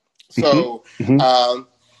out. So now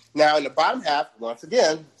in the bottom half, once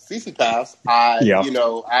again, Tsitsipas, I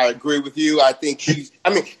agree with you. I think he's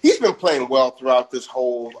been playing well throughout this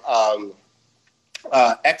whole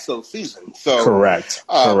EXO season. So correct.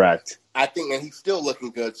 I think that he's still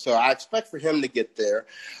looking good. So I expect for him to get there.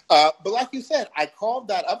 But like you said, I called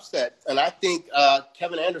that upset, and I think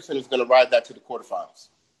Kevin Anderson is going to ride that to the quarterfinals.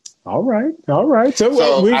 All right.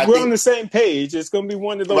 So we're on the same page. It's going to be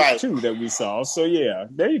one of those two that we saw. So yeah,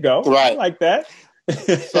 there you go. Right. I like that.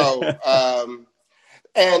 So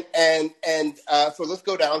so let's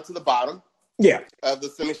go down to the bottom. of the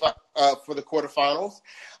for the quarterfinals.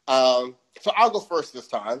 So I'll go first this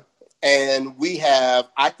time. And we have,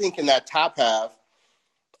 I think in that top half,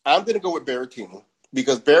 I'm going to go with Berrettini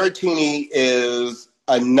because Berrettini is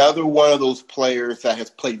another one of those players that has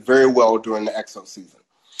played very well during the Exo season.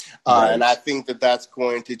 And I think that that's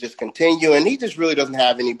going to just continue. And he just really doesn't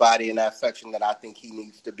have anybody in that section that I think he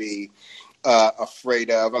needs to be afraid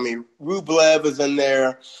of. I mean, Rublev is in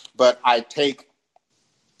there, but I take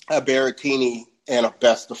a Berrettini in a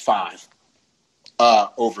best of 5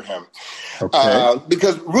 over him. Okay.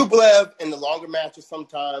 Because Rublev in the longer matches,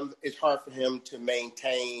 sometimes it's hard for him to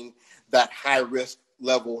maintain that high-risk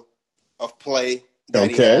level of play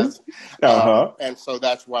that he has. And so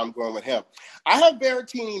that's why I'm going with him. I have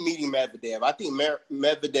Berrettini meeting Medvedev. I think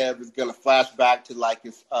Medvedev is going to flash back to like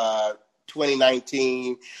his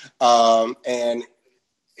 2019, and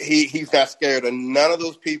he's not scared of none of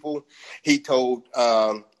those people. He told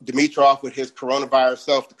Dimitrov with his coronavirus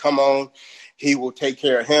self to come on. He will take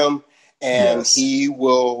care of him, and he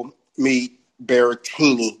will meet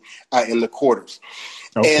Berrettini in the quarters.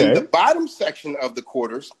 Okay. In the bottom section of the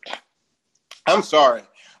quarters, I'm sorry.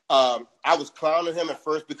 I was clowning him at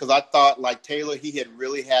first because I thought, like Taylor, he had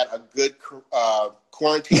really had a good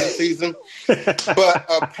quarantine season. But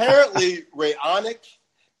apparently, Raonic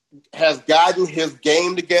has gotten his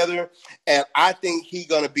game together, and I think he's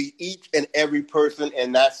going to beat each and every person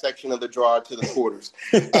in that section of the draw to the quarters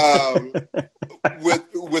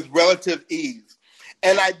with relative ease.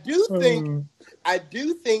 And I do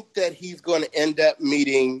think that he's going to end up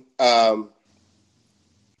meeting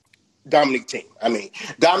Dominic Thiem. I mean,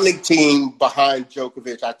 Dominic Thiem behind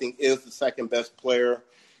Djokovic, I think, is the second best player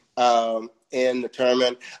in the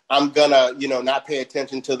tournament. I'm gonna, not pay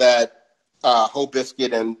attention to that whole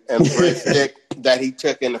biscuit and bread stick that he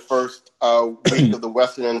took in the first week of the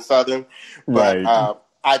Western and Southern. But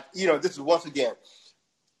this is once again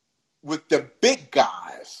with the big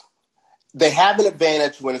guys, they have an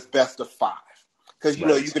advantage when it's best of 5. Because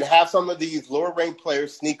you can have some of these lower ranked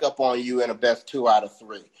players sneak up on you in a best 2 out of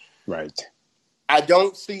 3. Right. I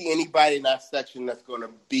don't see anybody in that section that's going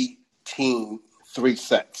to beat Thiem 3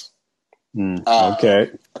 sets.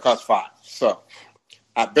 Across 5. So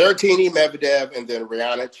Berrettini, Medvedev, and then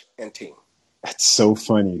Raonic and Thiem. That's so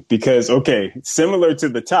funny because, similar to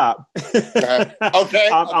the top.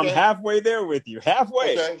 I'm halfway there with you.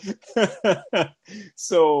 Halfway. Okay.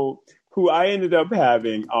 So who I ended up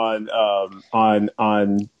having on,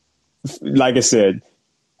 like I said,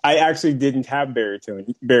 I actually didn't have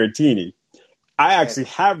Berrettini. I actually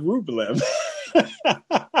have Rublev.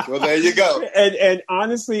 Well, there you go. And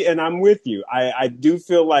honestly, and I'm with you. I do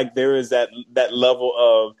feel like there is that level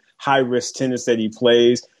of high risk tennis that he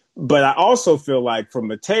plays. But I also feel like for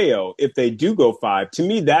Matteo, if they do go 5, to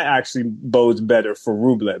me that actually bodes better for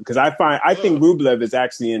Rublev because I think Rublev is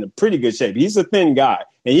actually in a pretty good shape. He's a thin guy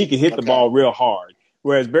and he can hit the ball real hard.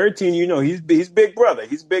 Whereas Berrettini, he's big brother.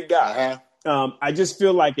 He's a big guy. I just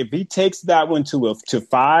feel like if he takes that one to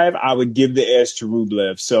 5, I would give the edge to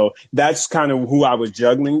Rublev. So that's kind of who I was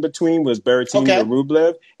juggling between was Berrettini or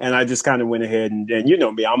Rublev. And I just kind of went ahead and you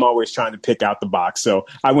know me, I'm always trying to pick out the box. So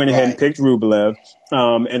I went ahead and picked Rublev.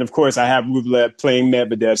 And of course I have Rublev playing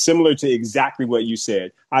Medvedev, similar to exactly what you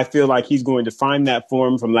said. I feel like he's going to find that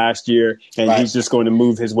form from last year and he's just going to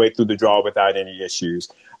move his way through the draw without any issues.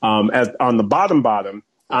 As on the bottom,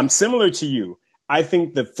 I'm similar to you. I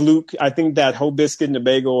think that whole biscuit and the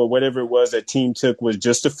bagel or whatever it was that Thiem took was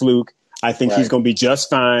just a fluke. I think he's going to be just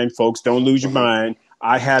fine. Folks, don't lose your mind.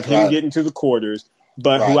 I have him getting to the quarters.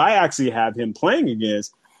 But who I actually have him playing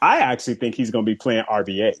against, I actually think he's going to be playing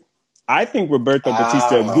RBA. I think Roberto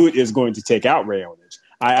Bautista Agut is going to take out Raonic.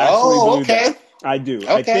 I actually believe that. I do.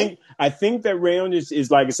 Okay. I think that Raonic is,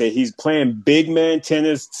 like I said, he's playing big man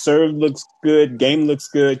tennis. Serve looks good. Game looks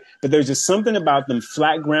good. But there's just something about them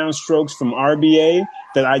flat ground strokes from RBA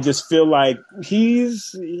that I just feel like I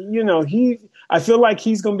feel like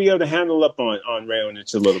he's going to be able to handle up on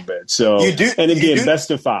Raonic a little bit. So, best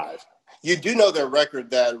of 5. You do know their record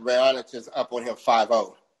that Raonic is up on him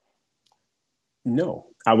 5-0. No,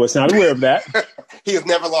 I was not aware of that. He has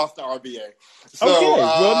never lost to RBA. So,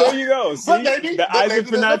 well, there you go. See, Isaac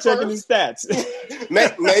for not checking his stats.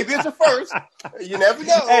 Maybe it's a first. You never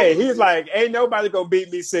know. Hey, he's like, ain't nobody gonna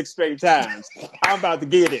beat me 6 straight times. I'm about to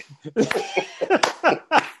get it.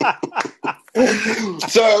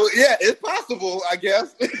 So it's possible, I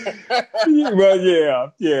guess.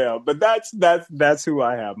 Well, yeah, but that's who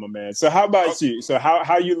I have, my man. So how about you? So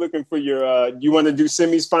how you looking for your? You want to do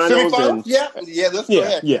semis, finals? Let's go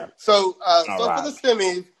ahead. Yeah. So for the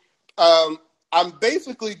semis, I'm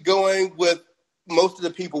basically going with most of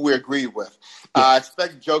the people we agree with. I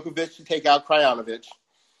expect Djokovic to take out Krajinovic.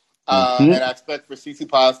 And I expect for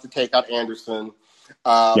Tsitsipas to take out Anderson.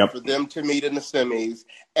 For them to meet in the semis.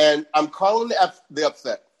 And I'm calling the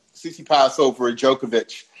upset. Tsitsipas over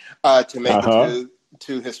Djokovic to make it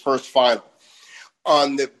to his first final.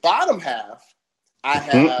 On the bottom half, I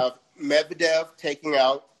have Medvedev taking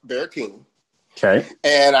out Berrettini. Okay.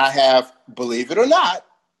 And I have, believe it or not,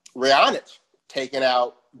 Raonic taking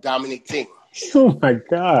out Dominic Thiem. Oh, my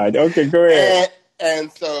God. Okay, go ahead. And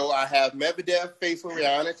so I have Medvedev facing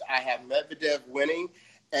Raonic. I have Medvedev winning.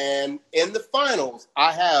 And in the finals,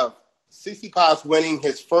 I have Tsitsipas winning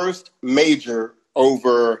his first major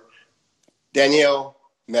over Daniil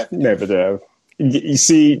Medvedev. You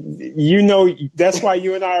see, that's why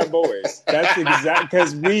you and I are boys. That's exactly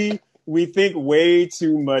because we think way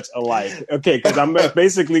too much alike. Okay, because I'm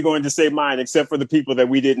basically going to say mine, except for the people that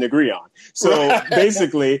we didn't agree on. So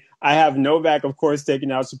basically, I have Novak, of course,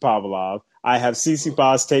 taking out Shapovalov. I have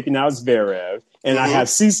Tsitsipas taking out Zverev. And I have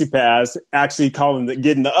Tsitsipas actually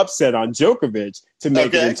getting the upset on Djokovic to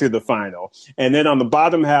make it into the final. And then on the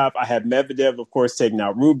bottom half, I have Medvedev, of course, taking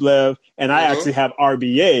out Rublev. And I actually have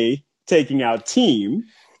RBA taking out Thiem.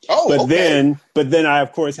 But then I,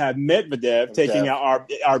 of course, have Medvedev taking out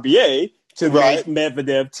RBA to make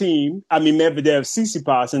Medvedev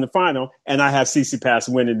Tsitsipas in the final. And I have Tsitsipas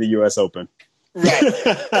winning the U.S. Open. Right.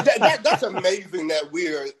 That's amazing that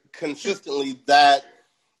we're consistently that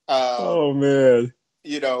oh man!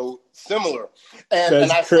 Similar.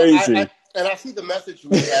 That's crazy. I see the message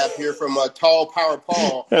we have here from Tall Power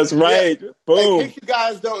Paul. That's right. Yeah, boom. In case you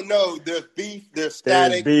guys don't know, there's beef. There's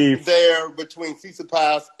static there between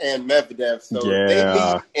Tsitsipas and Medvedev. So they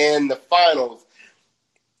meet in the finals.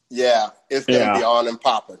 Yeah, it's going to be on and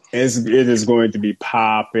popping. It is going to be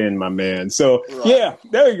popping, my man. So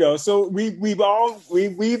there you go. So we weaved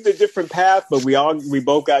a different path, but we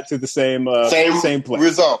both got to the same place.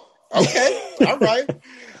 Result. Okay, all right.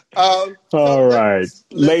 All right,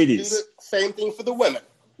 ladies. Do the same thing for the women.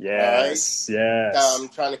 Yes, right? yes. I'm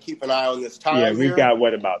trying to keep an eye on this time. Yeah, we've got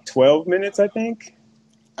about 12 minutes, I think.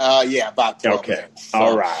 About 12 minutes. So.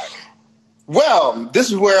 All right. Well, this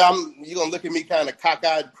is where you're going to look at me kind of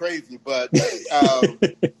cockeyed crazy, but no,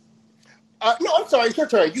 I'm sorry. It's your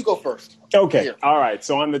turn. You go first. Okay. Here. All right.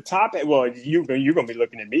 So on the top, well, you're going to be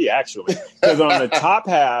looking at me, actually, because on the top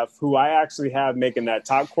half, who I actually have making that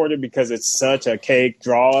top quarter because it's such a cake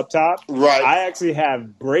draw up top, right? I actually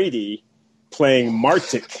have Brady playing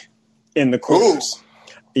Martic in the quarters. Ooh.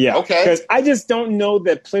 Yeah. Okay. Because I just don't know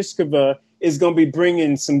that Pliskova is going to be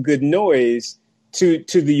bringing some good noise to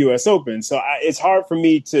the U.S. Open. So it's hard for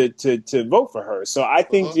me to vote for her. So I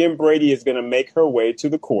think Jim Brady is going to make her way to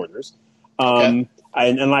the quarters. And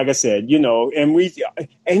like I said, and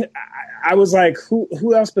I was like,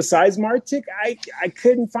 who else besides Martic? I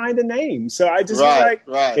couldn't find a name. So I just was like,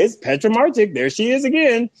 it's Petra Martic. There she is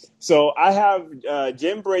again. So I have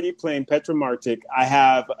Jim Brady playing Petra Martic. I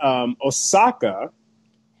have Osaka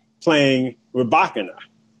playing Rybakina.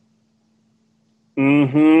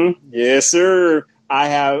 Yes, sir. I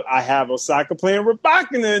have Osaka playing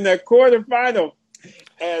Rybakina in that quarterfinal.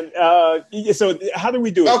 And so how do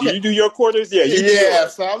we do it? Okay. Do you do your quarters? Yeah.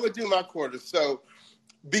 So I'm going to do my quarters. So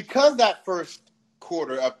because that first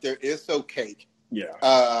quarter up there is so cake,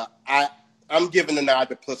 I'm giving the nod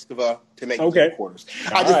to Pliskova to make the quarters.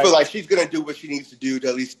 I just feel like she's going to do what she needs to do to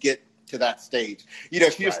at least get to that stage. She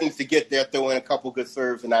just needs to get there, throw in a couple good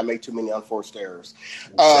serves, and not make too many unforced errors.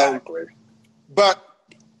 Exactly. But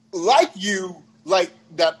like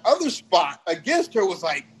that other spot against her was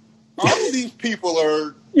like, all of these people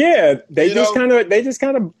are. Yeah, they just kind of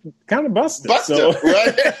busted. So.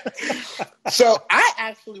 Right? So I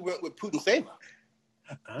actually went with Putintseva.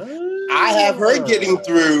 I have her getting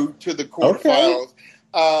through to the quarterfinals.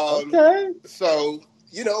 Okay. So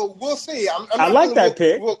we'll see. I like that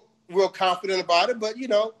pick. Real confident about it, but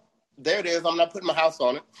there it is. I'm not putting my house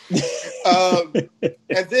on it.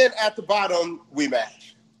 And then at and we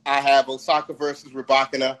match. I have Osaka versus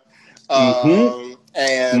Rybakina. It's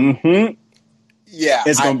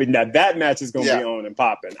going to be that match is going to be on and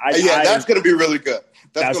popping. That's going to be really good.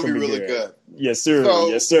 That's going to be really good. Yes, sir. So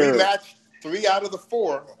yes, sir. We matched 3 out of the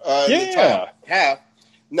 4 in the top half.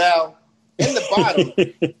 Now, in the bottom,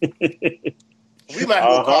 we might as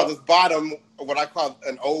well call this bottom what I call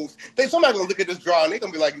an old. Somebody's going to look at this draw and they're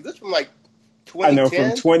going to be like, is this from like 2010? I know,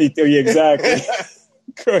 from 20. Exactly.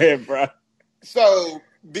 Go ahead, bro. So,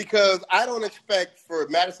 because I don't expect for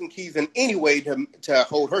Madison Keys in any way to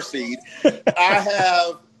hold her seed, I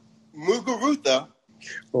have Muguruza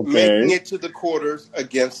making it to the quarters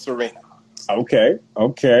against Serena. Okay.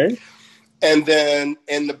 And then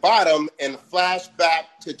in the bottom, in flashback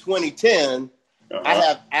to 2010, I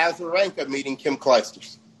have Azarenka meeting Kim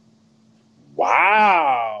Clijsters.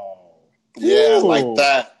 Wow. Yeah, Ooh. Like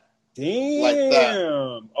that. Damn. Like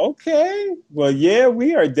that. Okay. Well, yeah,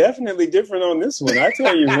 we are definitely different on this one. I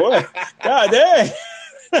tell you what. God dang.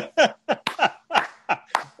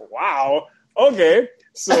 Wow. Okay.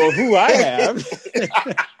 So who I have?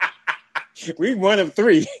 We one of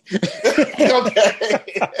three. Okay.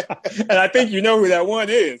 And I think you know who that one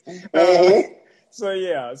is. So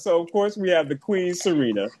yeah. So of course we have the Queen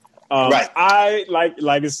Serena. Right. I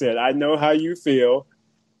like I said, I know how you feel.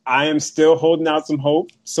 I am still holding out some hope.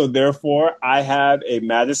 So therefore I have a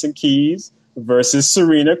Madison Keys versus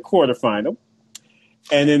Serena quarterfinal.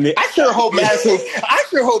 And in the I sure hope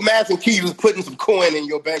Madison Keys was putting some coin in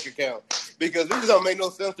your bank account, because this don't make no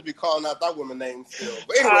sense to be calling out that woman's name still.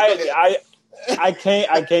 But anyway, I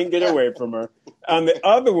can't get away from her. On the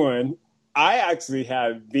other one, I actually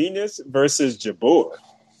have Venus versus Jabeur.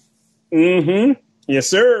 Mm-hmm. Yes,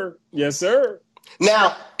 sir. Yes, sir.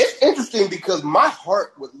 Now, it's interesting because my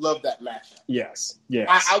heart would love that match. Yes. Yes.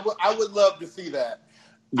 I would love to see that.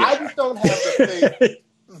 Yeah. I just don't have the faith.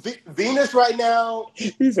 Venus right now.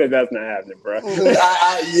 He said that's not happening, bro.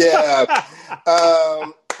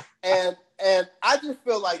 And I just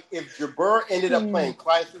feel like if Jabeur ended up playing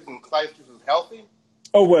Clijsters and Clijsters was healthy.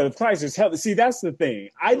 Oh, well, if Clijsters healthy. See, that's the thing.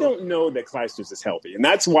 I don't know that Clijsters is healthy. And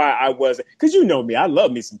that's why I wasn't. Because you know me. I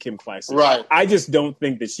love me some Kim Clijsters. Right. I just don't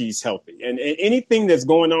think that she's healthy. And anything that's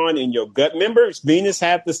going on in your gut. Remember, Venus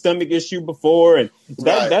had the stomach issue before. And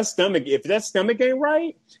that stomach, if that stomach ain't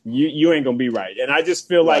right, you ain't going to be right. And I just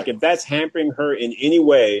feel like if that's hampering her in any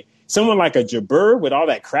way, someone like a Jabeur with all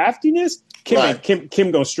that craftiness,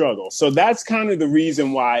 Kim gonna struggle. So that's kind of the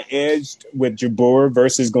reason why I edged with Jabeur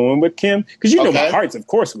versus going with Kim, because you know my heart's of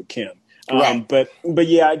course with Kim. But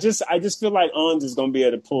yeah, I just feel like Ons is gonna be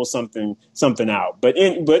able to pull something out. But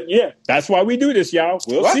yeah, that's why we do this, y'all.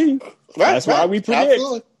 We'll see. That's why we predict.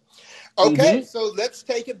 Absolutely. Okay, so let's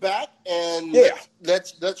take it back and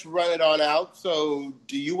let's run it on out. So,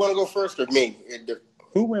 do you want to go first or me?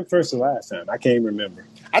 Who went first the last time? I can't remember.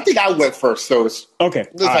 I think I went first. So it's okay.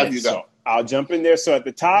 Let's have you go. So I'll jump in there. So at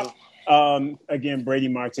the top, again, Brady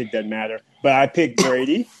Martic doesn't matter, but I picked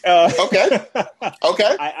Brady. Okay.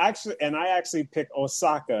 I actually picked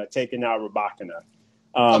Osaka taking out Rybakina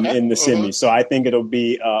in the semi. So I think it'll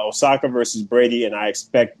be Osaka versus Brady, and I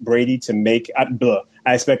expect Brady to make. I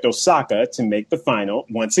expect Osaka to make the final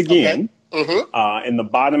once again. Okay. In the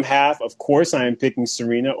bottom half, of course, I am picking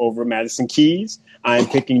Serena over Madison Keys. I am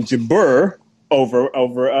picking Jabeur over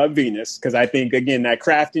Venus, because I think, again, that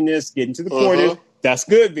craftiness, getting to the quarters, that's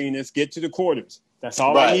good, Venus. Get to the quarters. That's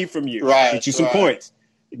all I need from you. Get you some points.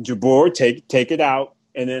 Jabeur, take it out.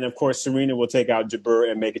 And then, of course, Serena will take out Jabeur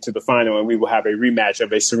and make it to the final, and we will have a rematch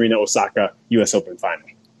of a Serena-Osaka U.S. Open final.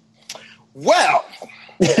 Well,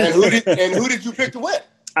 and who did you pick to win?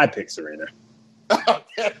 I picked Serena.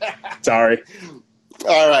 Sorry.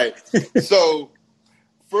 All right. So,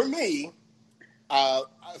 for me,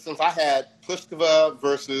 since I had Pliskova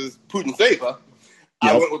versus Putintseva,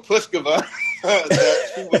 I went with Pliskova.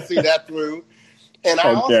 She would see that through. And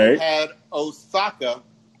I also had Osaka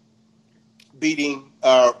beating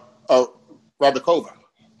Rybakina.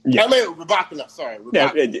 Yeah. I mean, Rybakina. Sorry.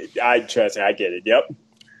 Rybakina. Yeah, I trust it. I get it. Yep.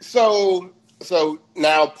 So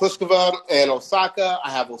now Pliskova and Osaka,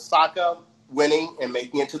 I have Osaka winning and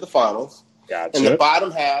making it to the finals. Gotcha. In the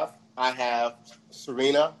bottom half, I have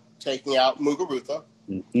Serena taking out Muguruza,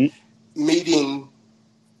 meeting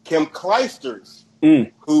Kim Clijsters,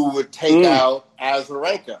 who would take out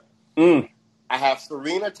Azarenka. I have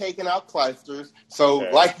Serena taking out Clijsters. So,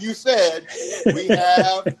 like you said, we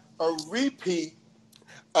have a repeat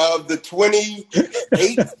of the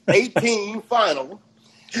 2018 final.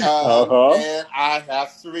 And I have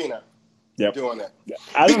Serena doing that.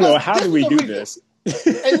 I don't know. How do we do this? And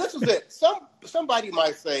this is it. Somebody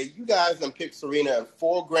might say, you guys done picked Serena in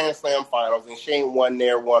 4 Grand Slam finals, and she ain't won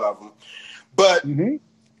near one of them. But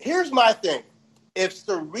here's my thing. If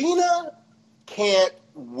Serena can't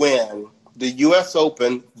win the U.S.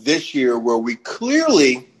 Open this year, where we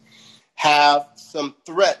clearly have some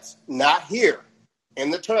threats not here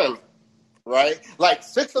in the tournament, right? Like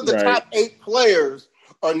 6 of the top 8 players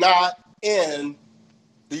are not in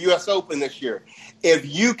the U.S. Open this year. If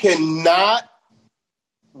you cannot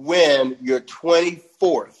win your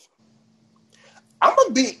 24th, I'm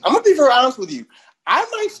gonna be very honest with you. I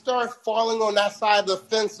might start falling on that side of the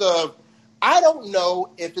fence of, I don't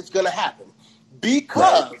know if it's gonna happen,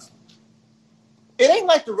 because it ain't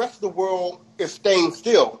like the rest of the world is staying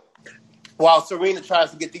still. while Serena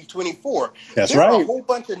tries to get these 24. That's there right. are a whole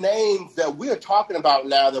bunch of names that we are talking about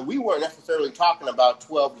now that we weren't necessarily talking about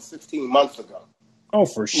 12 to 16 months ago. Oh,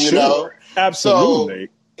 for sure. Absolutely.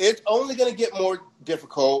 So it's only going to get more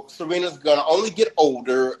difficult. Serena's going to only get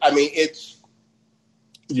older. I mean, it's...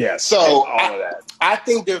 Yes. So all of that. I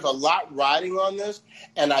think there's a lot riding on this,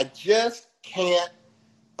 and I just can't...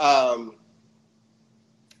 I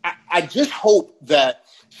just hope that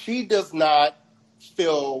she does not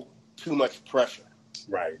feel too much pressure.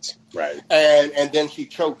 Right. And then she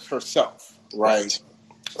chokes herself. Right.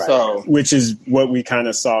 So, which is what we kind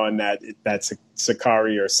of saw in that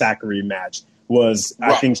Sakkari match was,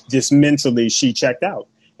 I think just mentally she checked out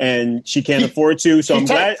and she can't afford to. So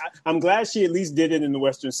I'm glad she at least did it in the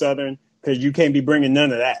Western Southern, because you can't be bringing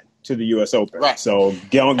none of that to the U.S. Open. Right. So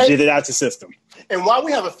get it out the system. And while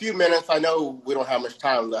we have a few minutes, I know we don't have much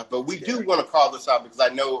time left, but we do want to call this out because I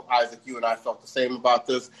know, Isaac, you and I felt the same about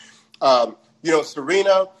this.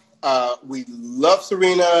 Serena, we love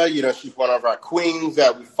Serena. She's one of our queens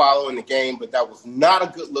that we follow in the game, but that was not a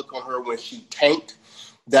good look on her when she tanked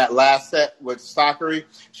that last set with Sakkari.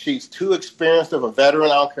 She's too experienced of a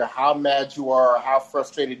veteran. I don't care how mad you are or how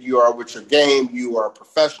frustrated you are with your game. You are a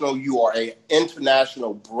professional. You are an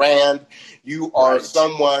international brand. You are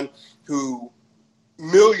someone who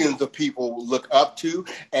millions of people look up to,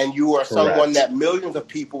 and you are someone that millions of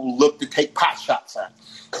people look to take pot shots at.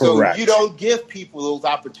 Correct. So you don't give people those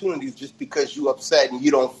opportunities just because you're upset and you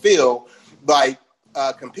don't feel like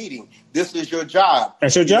competing. This is your job.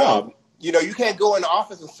 That's your job. You can't go in the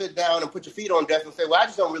office and sit down and put your feet on the desk and say, well, I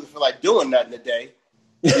just don't really feel like doing nothing today.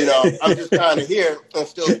 I'm just kind of here and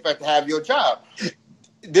still expect to have your job.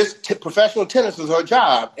 This professional tennis is her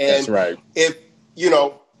job. And that's right.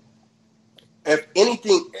 If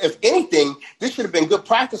anything, this should have been good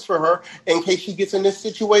practice for her in case she gets in this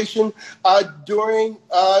situation during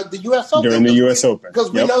the U.S. Open. During the U.S. Open.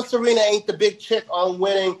 Because we know Serena ain't the big chick on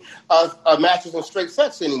winning matches in straight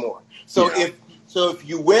sets anymore. So if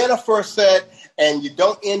you win a first set and you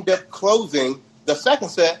don't end up closing the second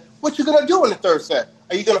set, what you going to do in the third set?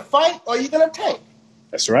 Are you going to fight or are you going to tank?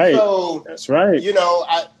 That's right. So, that's right.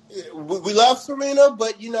 We love Serena,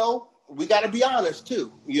 but, we got to be honest,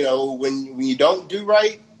 too. When you don't do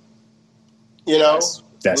right, That's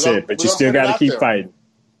it. But you still got to keep fighting.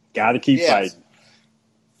 Got to keep fighting.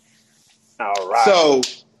 All right.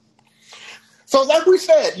 So like we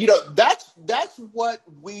said, that's what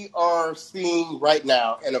we are seeing right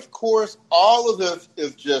now. And, of course, all of this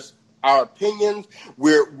is just our opinions.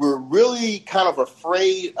 We're really kind of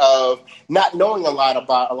afraid of not knowing a lot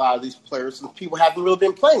about a lot of these players, since people haven't really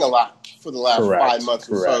been playing a lot for the last 5 months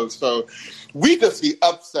or so. So we could see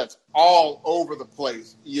upsets all over the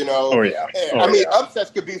place, Oh, yeah. Upsets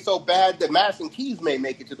could be so bad that Madison Keys may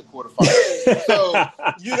make it to the quarterfinals.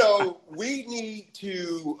 So, we need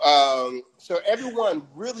to, so everyone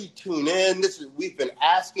really tune in. We've been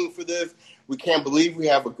asking for this. We can't believe we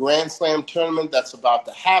have a Grand Slam tournament that's about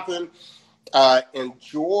to happen.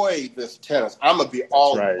 Enjoy this tennis. I'm going to be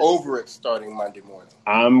all over it starting Monday morning.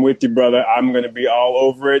 I'm with you, brother. I'm going to be all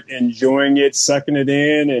over it, enjoying it, sucking it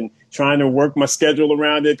in, and trying to work my schedule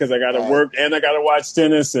around it, because I got to work and I got to watch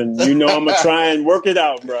tennis, and I'm going to try and work it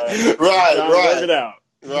out, bro. Work it out.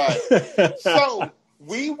 Right. So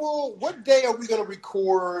what day are we going to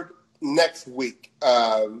record next week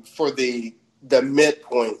for the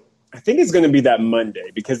midpoint? I think it's going to be that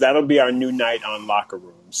Monday, because that'll be our new night on Locker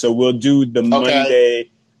Room. So we'll do the Monday.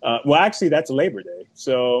 Actually, that's Labor Day.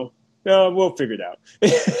 So we'll figure it out.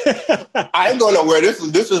 I ain't going nowhere. This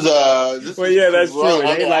is well, yeah, that's true.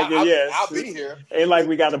 It ain't like I'll be here. Ain't like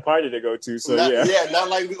we got a party to go to. So not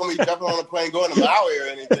like we're going to be jumping on a plane going to Maui or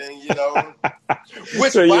anything,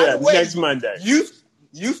 Which, so, by the way, next Monday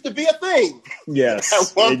used to be a thing. Yes,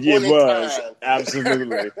 at one point it was. In time.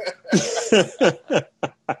 Absolutely.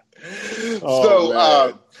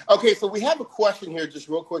 Okay, so we have a question here, just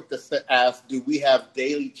real quick, to ask, do we have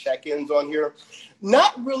daily check-ins on here?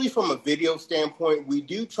 Not really from a video standpoint. We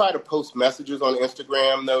do try to post messages on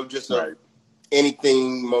Instagram, though, just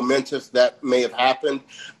anything momentous that may have happened.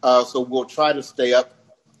 So we'll try to stay up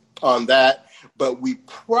on that. But we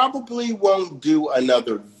probably won't do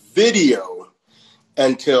another video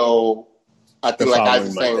until, I think, like I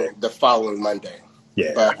was saying, the following Monday.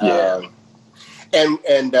 Yeah. But,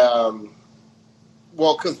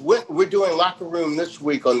 well, because we're doing Locker Room this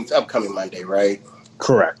week on this upcoming Monday, right?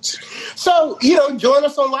 Correct. So, join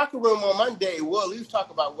us on Locker Room on Monday. We'll at least talk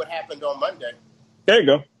about what happened on Monday. There you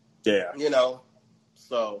go. Yeah.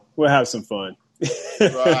 So. We'll have some fun.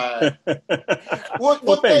 Right.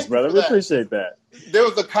 Well, thanks, brother. We appreciate that. There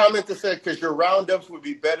was a comment that said, because your roundups would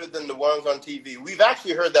be better than the ones on TV. We've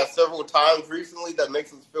actually heard that several times recently. That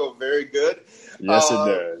makes us feel very good. Yes, it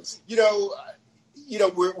does.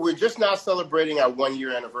 We're just now celebrating our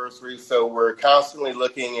 1-year anniversary, so we're constantly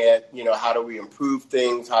looking at, how do we improve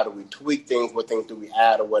things? How do we tweak things? What things do we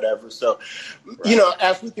add or whatever? So,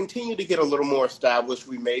 as we continue to get a little more established,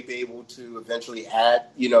 we may be able to eventually add,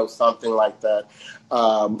 something like that.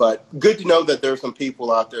 But good to know that there are some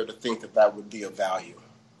people out there that think that would be of value.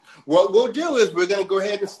 What we'll do is we're going to go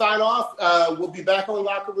ahead and sign off. We'll be back on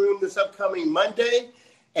Locker Room this upcoming Monday.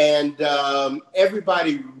 And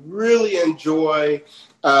everybody really enjoy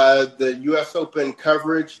the U.S. Open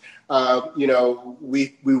coverage.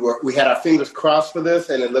 We had our fingers crossed for this,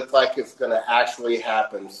 and it looked like it's going to actually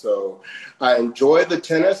happen. So enjoy the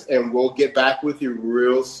tennis, and we'll get back with you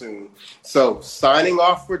real soon. So signing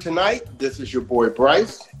off for tonight, this is your boy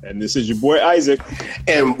Bryce. And this is your boy Isaac.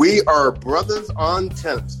 And we are Brothers on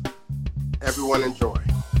Tennis. Everyone enjoy.